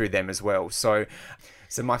through them as well. So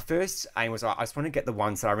my first aim was I just want to get the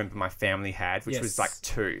ones that I remember my family had, which was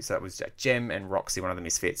two. So that was Gem and Roxy, one of the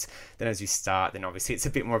Misfits. Then as you start, then obviously it's a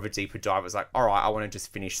bit more of a deeper dive. It was like, all right, I want to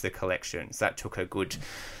just finish the collection. So that took a good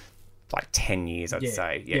 10 years, I'd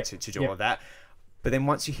say, to do all of that. But then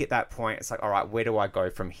once you hit that point, it's like, all right, where do I go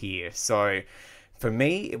from here? So for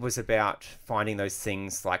me, it was about finding those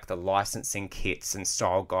things like the licensing kits and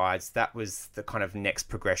style guides. That was the kind of next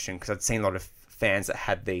progression, because I'd seen a lot of fans that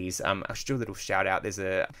had these. I should do a little shout out. There's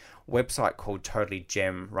a website called Totally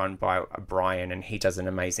Gem run by Brian, and he does an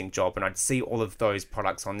amazing job. And I'd see all of those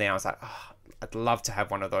products on there. I was like, oh, I'd love to have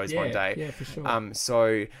one of those one day. Yeah, for sure.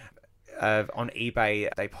 So on eBay,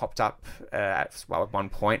 they popped up at one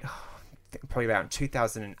point, probably around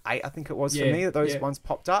 2008, I think it was for me, that those ones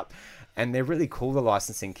popped up. And they're really cool, the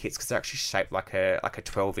licensing kits, because they're actually shaped like a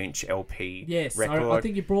 12-inch LP record. I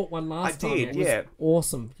think you brought one last time. I did, It was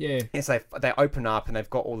awesome, yeah. Yes, they open up and they've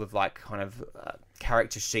got all of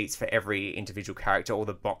character sheets for every individual character, all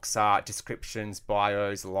the box art, descriptions,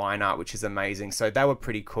 bios, line art, which is amazing. So they were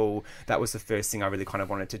pretty cool. That was the first thing I really kind of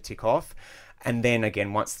wanted to tick off. And then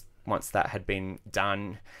again, once that had been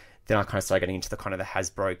done, then I kind of started getting into the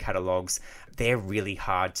Hasbro catalogs. They're really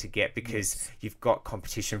hard to get because you've got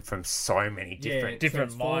competition from so many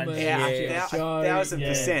different minds. Yeah,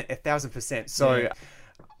 1,000%. So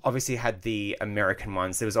obviously had the American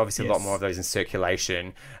ones. There was obviously a lot more of those in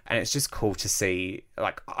circulation, and it's just cool to see.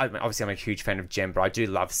 Obviously I'm a huge fan of Gem, but I do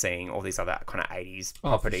love seeing all these other kind of 80s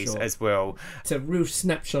properties as well. It's a real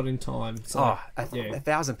snapshot in time. So,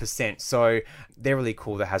 1,000%. So they're really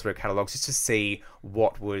cool, the Hasbro catalogs, just to see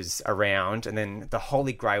what was around. And then the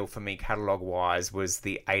holy grail for me catalog wise was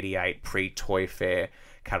the 88 pre-Toy Fair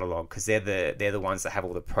catalog, because they're the ones that have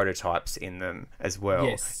all the prototypes in them as well.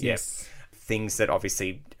 Yes. Things that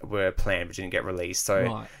obviously were planned but didn't get released.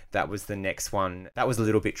 So that was the next one. That was a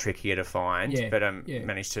little bit trickier to find, but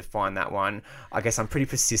managed to find that one. I guess I'm pretty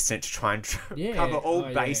persistent to try and cover all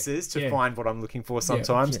bases to find what I'm looking for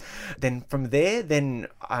sometimes. Then from there,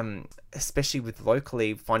 especially with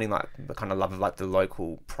locally, finding the kind of love of the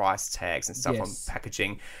local price tags and stuff on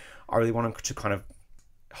packaging, I really wanted to kind of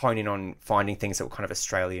hone in on finding things that were kind of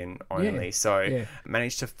Australian only.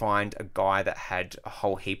 Managed to find a guy that had a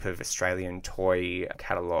whole heap of Australian toy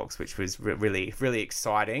catalogs, which was really, really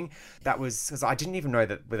exciting. That was because I didn't even know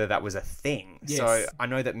whether that was a thing. So I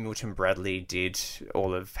know that Milton Bradley did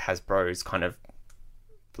all of Hasbro's kind of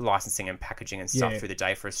licensing and packaging and stuff through the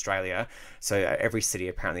day for Australia. So every city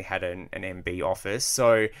apparently had an MB office.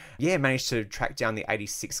 So managed to track down the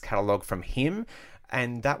 86 catalog from him.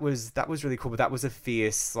 And that was really cool. But that was a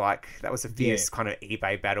fierce kind of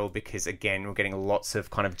eBay battle, because again, we're getting lots of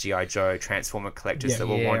kind of G.I. Joe Transformer collectors that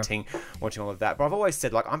were wanting all of that. But I've always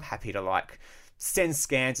said I'm happy to send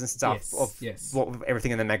scans and stuff of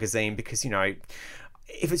everything in the magazine, because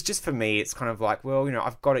if it's just for me, it's kind of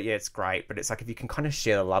I've got it, it's great, but it's if you can kind of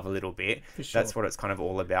share the love a little bit, that's what it's kind of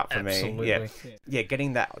all about for me.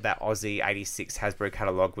 Getting that Aussie 86 Hasbro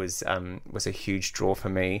catalogue was a huge draw for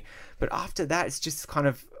me. But after that, it's just kind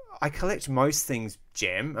of, I collect most things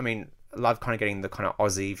Gem. I mean, I love kind of getting the kind of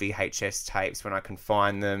Aussie VHS tapes when I can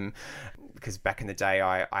find them, because back in the day,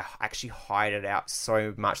 I actually hired it out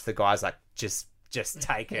so much. The guys just just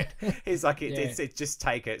take it. He's like, it's just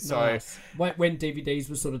take it. So Nice. When DVDs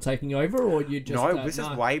were sort of taking over, or you just no, this is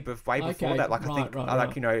way before Okay, that. Like I think,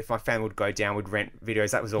 like you know, if my family would go down, would rent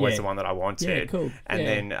videos. That was always the one that I wanted. Yeah, cool. And Yeah.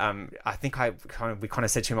 then I think we kind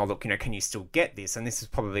of said to him, "Oh, look, you know, can you still get this?" And this is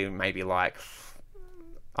probably maybe like,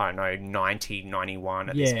 I don't know, 90, 91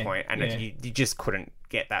 at this point, and you just couldn't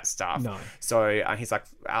get that stuff. No. So he's like,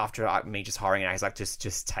 after me just hiring it, he's like,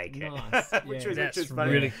 just take it. Nice. which Yeah. was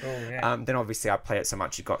funny. really cool. Yeah. Then obviously I played it so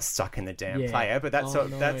much it got stuck in the damn Yeah. player, but that's Oh, all,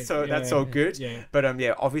 no. that's all good. Yeah. But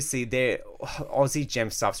obviously their Aussie gem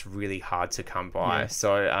stuff's really hard to come by. Yeah.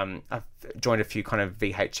 So I've joined a few kind of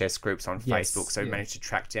VHS groups on Yes, Facebook, so yeah. managed to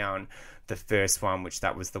track down the first one, which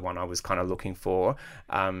that was the one I was kind of looking for.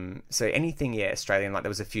 So anything Australian, like there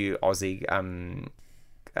was a few Aussie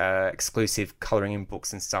exclusive colouring in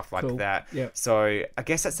books and stuff like Cool. that. Yep. So I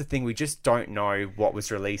guess that's the thing, we just don't know what was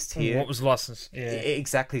released here. What was licensed? Yeah.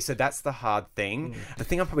 Exactly. So that's the hard thing. The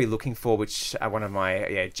thing I'm probably looking for, which one of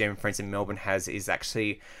my gem friends in Melbourne has, is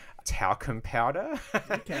actually talcum powder.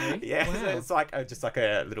 Okay. Yeah. Wow. So it's like just like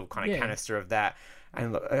a little kind of canister of that.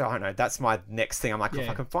 And look, I don't know, that's my next thing. I'm like, if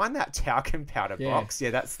I can find that talcum powder box,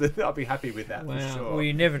 I'll be happy with that Wow. for sure. Well,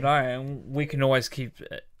 you never know, and we can always keep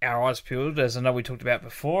our eyes peeled, as I know we talked about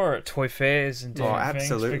before, at toy fairs and different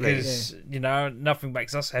absolutely. things, because you know nothing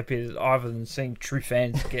makes us happier either than seeing true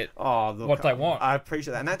fans get Look, what they want. I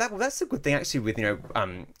appreciate that, and that's a good thing actually with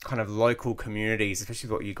kind of local communities,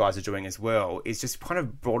 especially what you guys are doing as well, is just kind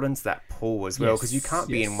of broadens that pool as well, because you can't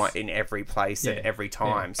be in every place at every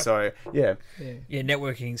time. So Yeah,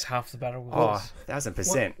 networking's half the battle. With us.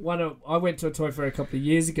 1,000%. I went to a toy fair a couple of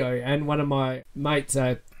years ago, and one of my mates,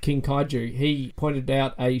 King Kaiju, he pointed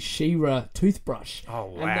out a She-Ra toothbrush. Oh,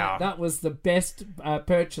 wow. And that was the best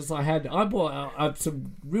purchase I had. I bought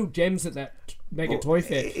some real gems at that mega toy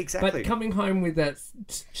fair. exactly. But coming home with that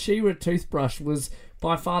She-Ra toothbrush was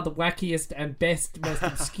by far the wackiest and best, most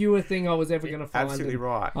obscure thing I was ever going to find. Absolutely And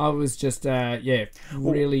right. I was just,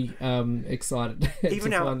 really excited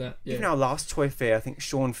Even to our find that. Yeah. even our last toy fair, I think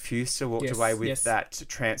Sean Fuster walked Yes, away with yes. that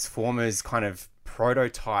Transformers kind of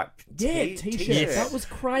prototype T-shirt. That was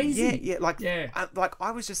crazy. like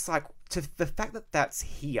I was just like, to the fact that that's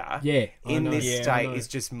here I in know. this Yeah, I state know. is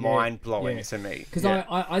just mind-blowing Yeah. to me. Because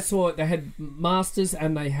I saw they had Masters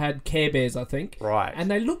and they had Care Bears, I think. Right. And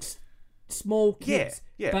they looked small kids.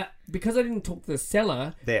 Yeah. But because I didn't talk to the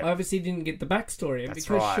seller, There. I obviously didn't get the backstory. And That's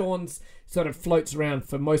because right. Sean's sort of floats around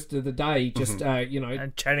for most of the day, just,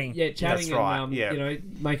 and chatting. chatting That's right,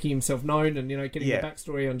 and, making himself known and, getting Yeah. the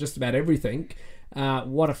backstory on just about everything.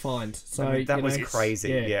 What a find! So I mean, that was crazy.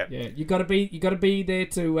 Yeah. You got to be there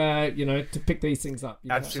to to pick these things up.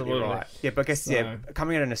 Absolutely right. Yeah, but I guess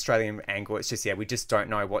coming at an Australian angle, it's just we just don't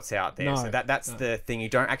know what's out there. No, so that's the thing. You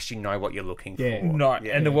don't actually know what you're looking for. No,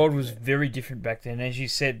 and the world was very different back then. As you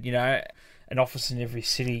said, an office in every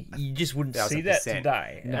city, you just wouldn't see that 1,000%.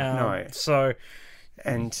 today. No. So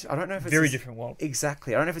And I don't know if it's very different world.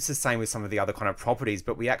 Exactly. I don't know if it's the same with some of the other kind of properties,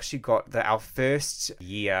 but we actually got our first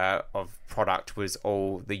year of product was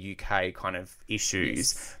all the UK kind of issues.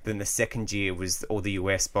 Yes. Then the second year was all the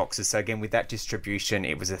US boxes. So again, with that distribution,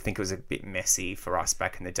 I think it was a bit messy for us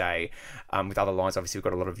back in the day. With other lines, obviously we've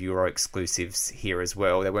got a lot of Euro exclusives here as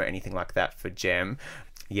well. There weren't anything like that for Gem.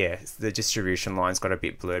 Yeah, the distribution lines got a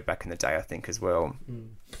bit blurred back in the day, I think, as well.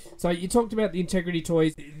 So you talked about the Integrity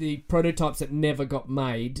Toys, the prototypes that never got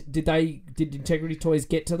made. Did Integrity Toys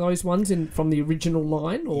get to those ones from the original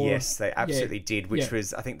line? Or? Yes, they absolutely did, which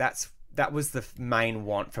was, I think that was the main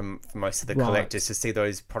want from most of the collectors, to see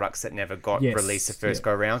those products that never got released the first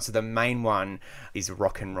go around. So the main one is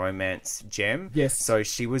Rock and Romance Gem. Yes. So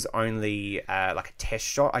she was only like a test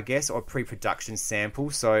shot, I guess, or pre-production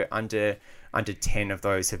sample. So under 10 of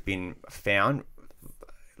those have been found.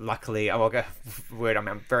 Luckily,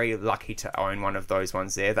 I'm very lucky to own one of those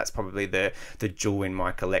ones there. That's probably the jewel in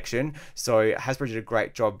my collection. So Hasbro did a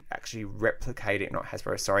great job actually replicating, not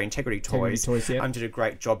Hasbro, sorry, Integrity Toys did a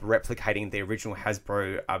great job replicating the original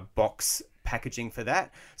Hasbro box packaging for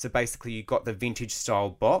that. So basically you got the vintage style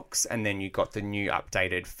box, and then you got the new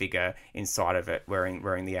updated figure inside of it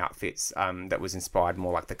wearing the outfits that was inspired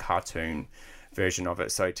more like the cartoon version of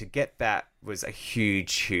it. So to get that was a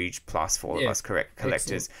huge plus for all of us collectors.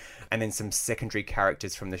 Excellent. And then some secondary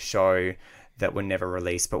characters from the show that were never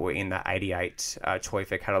released but were in that 88 Toy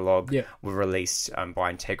Fair catalogue were released by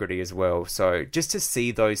Integrity as well. So just to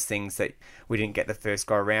see those things that we didn't get the first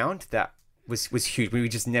go around, that was huge. We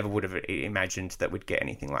just never would have imagined that we'd get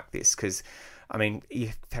anything like this, because I mean,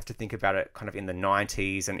 you have to think about it kind of in the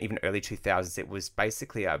 90s and even early 2000s, it was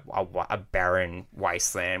basically a barren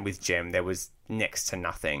wasteland with Gem. There was next to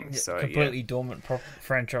nothing. So completely dormant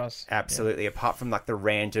franchise. Absolutely. Apart from like the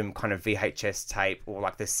random kind of VHS tape or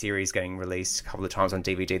like the series getting released a couple of times on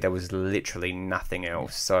DVD, there was literally nothing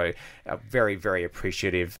else. So very, very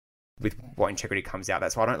appreciative with what Integrity comes out.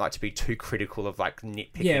 That's why I don't like to be too critical of like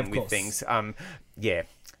nitpicking with things. Yeah,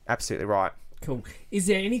 absolutely right. Cool. Is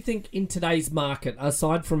there anything in today's market,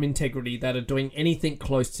 aside from Integrity, that are doing anything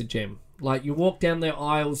close to Gem? Like you walk down the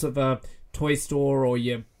aisles of a toy store, or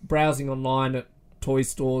you're browsing online at toy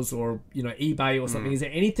stores, or eBay or something. Is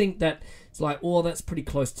there anything that it's like, oh, that's pretty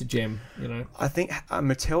close to Gem? I think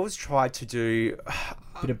Mattel's tried to do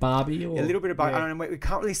a bit of Barbie, or a little bit of Barbie. I don't know. We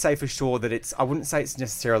can't really say for sure that it's. I wouldn't say it's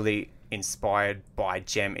necessarily inspired by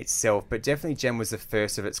Gem itself, but definitely Gem was the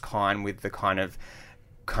first of its kind with the kind of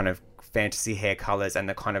fantasy hair colors and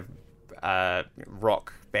the kind of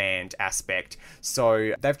rock band aspect.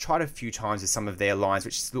 So they've tried a few times with some of their lines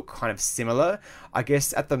which look kind of similar. I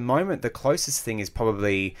guess at the moment the closest thing is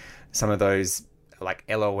probably some of those like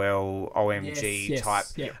LOL, OMG type.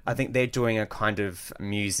 Yeah. I think they're doing a kind of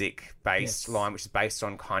music based line which is based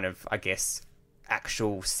on kind of, I guess,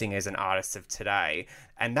 actual singers and artists of today,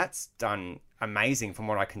 and that's done amazing from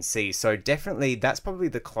what I can see. So definitely that's probably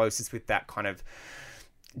the closest with that kind of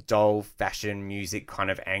doll fashion music kind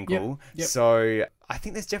of angle. Yep. So I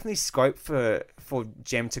think there's definitely scope for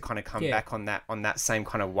Gem to kind of come back on that same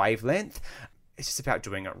kind of wavelength. It's just about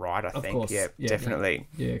doing it right, I think. Course. Yeah, definitely.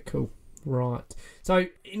 Yeah, cool. Right. So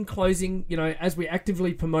in closing, as we're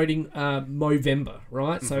actively promoting Movember,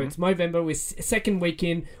 right? So it's Movember, we're second week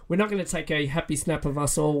in. We're not going to take a happy snap of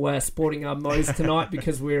us all sporting our Mo's tonight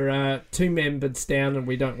because we're 2 members down and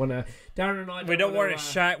we don't want to. Darren and I. We don't want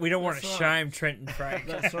to shame Trent and Frank.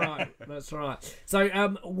 That's right. That's right.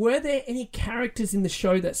 So, were there any characters in the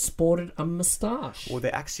show that sported a moustache? Well,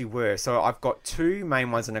 there actually were. So I've got 2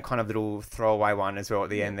 main ones and a kind of little throwaway one as well at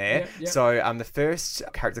the end there. Yep. So the first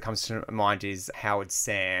character that comes to mind is Howard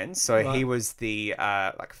Sands. So he was the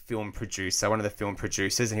like film producer, one of the film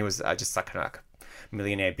producers, and he was just like a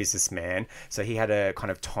millionaire businessman. So he had a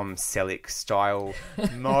kind of Tom Selleck style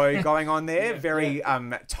mo going on there, very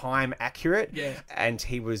time accurate. Yeah. And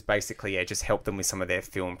he was basically just helped them with some of their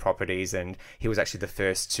film properties, and he was actually the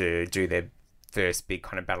first to do their first big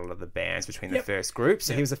kind of battle of the bands between the first group.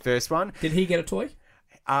 So he was the first one. Did he get a toy?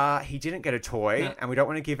 He didn't get a toy, and we don't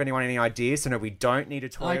want to give anyone any ideas, so no, we don't need a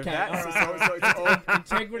toy of that. All right. So it's all...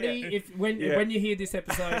 Integrity, when you hear this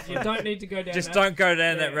episode, you don't need to go down don't go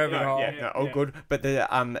down that rabbit hole. All good. But the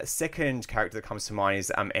second character that comes to mind is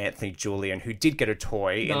Anthony Julian, who did get a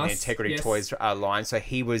toy in the Integrity Toys line. So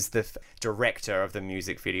he was the director of the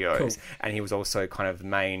music videos, and he was also kind of the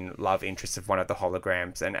main love interest of one of the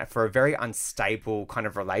holograms. And for a very unstable kind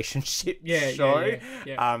of relationship show,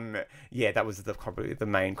 that was probably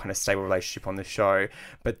the main kind of stable relationship on the show.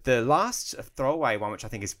 But the last throwaway one, which I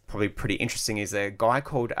think is probably pretty interesting, is a guy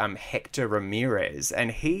called Hector Ramirez,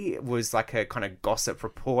 and he was like a kind of gossip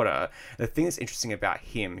reporter. The thing that's interesting about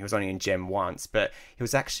him, he was only in Gem once, but he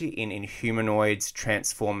was actually in Inhumanoids,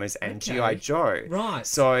 Transformers, and G.I. Joe. Right.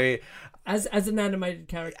 So as an animated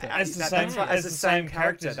character, as the same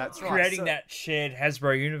character. That's right. Creating that shared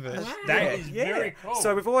Hasbro universe. That is very cool.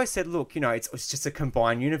 So we've always said, look, it's just a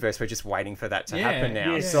combined universe. We're just waiting for that to happen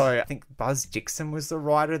now. Yeah. So I think Buzz Dixon was the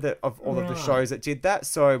writer of all of the shows that did that.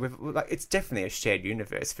 So it's definitely a shared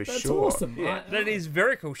universe for That's sure. Awesome. Yeah. That is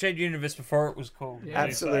very cool. Shared universe before it was called. Yeah.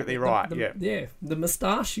 Absolutely right. The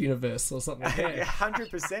moustache universe or something. Yeah.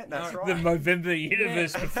 100%. That's right. The Movember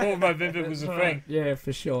universe before Movember was a thing. Yeah,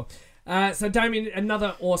 for sure. So Damien,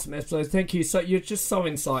 another awesome episode. Thank you. So you're just so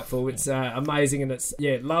insightful. It's amazing, and it's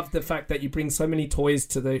love the fact that you bring so many toys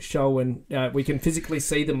to the show, and we can physically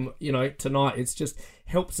see them. Tonight. It's just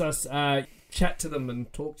helps us chat to them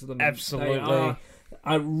and talk to them. Absolutely.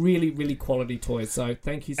 Are really, really quality toys. So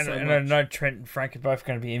thank you so much. And I know Trent and Frank are both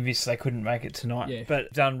going to be envious they couldn't make it tonight,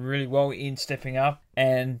 but done really well in stepping up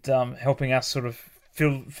and helping us sort of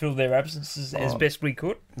fill their absences as best we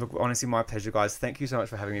could. Look, honestly, my pleasure, guys. Thank you so much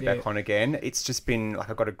for having me back on again. It's just been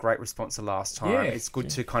I got a great response the last time. Yeah. It's good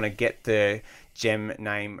to kind of get the Gem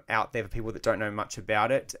name out there for people that don't know much about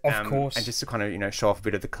it. Of course. And just to kind of, show off a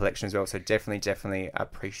bit of the collection as well. So definitely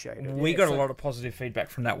appreciate it. We got a lot of positive feedback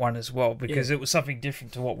from that one as well, because it was something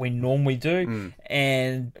different to what we normally do.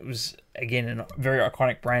 And it was again, a very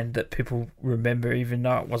iconic brand that people remember, even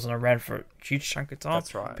though it wasn't around for a huge chunk of time.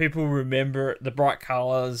 That's right. People remember the bright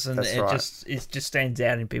colours, and That's it right. just stands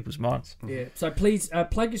out in people's minds. Yeah. So please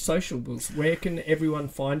plug your socials. Where can everyone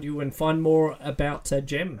find you and find more about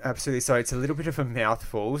Gem? Absolutely. So it's a little bit of a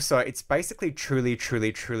mouthful. So it's basically truly,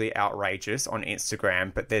 truly, truly outrageous on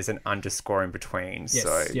Instagram, but there's an underscore in between. Yes.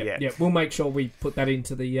 So yeah. We'll make sure we put that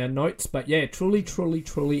into the notes. But yeah, truly, truly,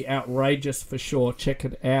 truly outrageous for sure. Check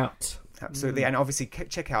it out. Absolutely, and obviously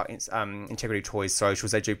check out Integrity Toys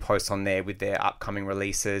socials. They do post on there with their upcoming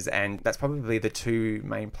releases, and that's probably the two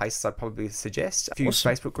main places I'd probably suggest. A few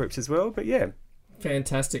Facebook groups as well, but yeah.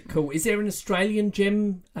 Fantastic, cool. Is there an Australian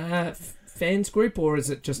Gem fans group, or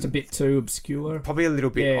is it just a bit too obscure? Probably a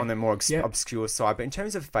little bit Yeah. on the more Yeah. obscure side, but in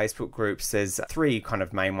terms of Facebook groups, there's three kind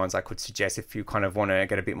of main ones I could suggest if you kind of want to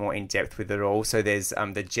get a bit more in depth with it all. So there's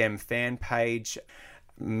the Gem fan page,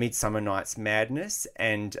 Midsummer Night's Madness,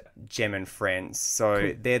 and Gem and Friends.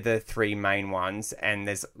 So they're the three main ones, and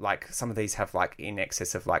there's like some of these have like in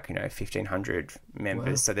excess of like 1,500 members.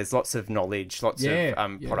 Wow. So there's lots of knowledge, lots Yeah,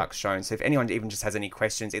 of products shown. So if anyone even just has any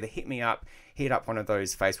questions, either hit me up, hit up one of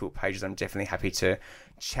those Facebook pages. I'm definitely happy to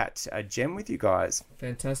chat Gem with you guys.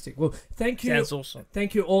 Fantastic. Well, thank you. Sounds awesome.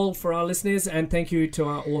 Thank you all for our listeners, and thank you to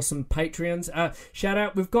our awesome Patreons. Shout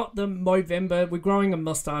out, we've got the Movember. We're growing a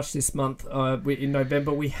mustache this month. In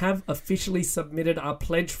November, we have officially submitted our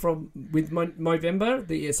pledge with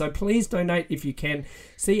Movember. So please donate if you can.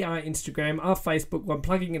 See our Instagram, our Facebook. I'm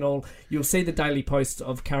plugging it all. You'll see the daily posts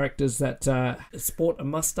of characters that sport a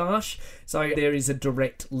mustache. So there is a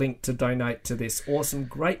direct link to donate to this awesome,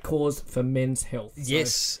 great cause for men's health. So,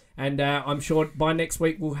 Yes. and I'm sure by next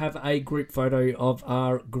week we'll have a group photo of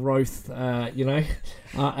our growth,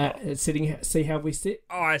 sitting, see how we sit.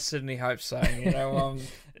 Oh, I certainly hope so.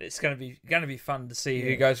 It's going to be fun to see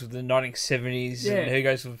who goes with the 1970s and who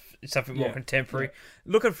goes with something more contemporary.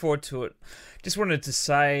 Looking forward to it. Just wanted to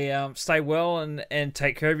say, stay well and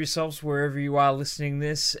take care of yourselves wherever you are listening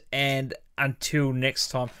this. And until next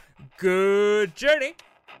time, good journey.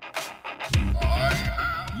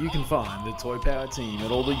 You can find the Toy Power team at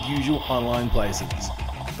all the usual online places.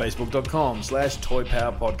 Facebook.com/Toy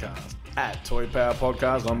Power Podcast, at Toy Power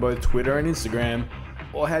Podcast on both Twitter and Instagram,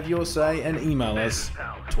 or have your say and email us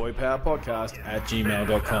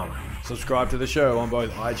toypowerpodcast@gmail.com. Subscribe to the show on both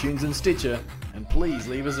iTunes and Stitcher, and please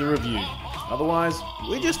leave us a review. Otherwise,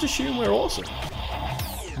 we just assume we're awesome.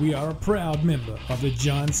 We are a proud member of the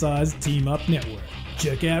Giant Size Team Up Network.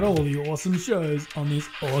 Check out all the awesome shows on this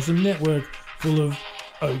awesome network full of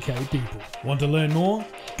okay people. Want to learn more?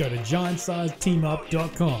 Go to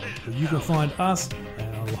giantsizeteamup.com, where you can find us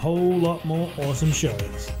and a whole lot more awesome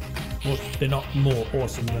shows. Well, they're not more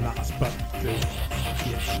awesome than us, but yeah.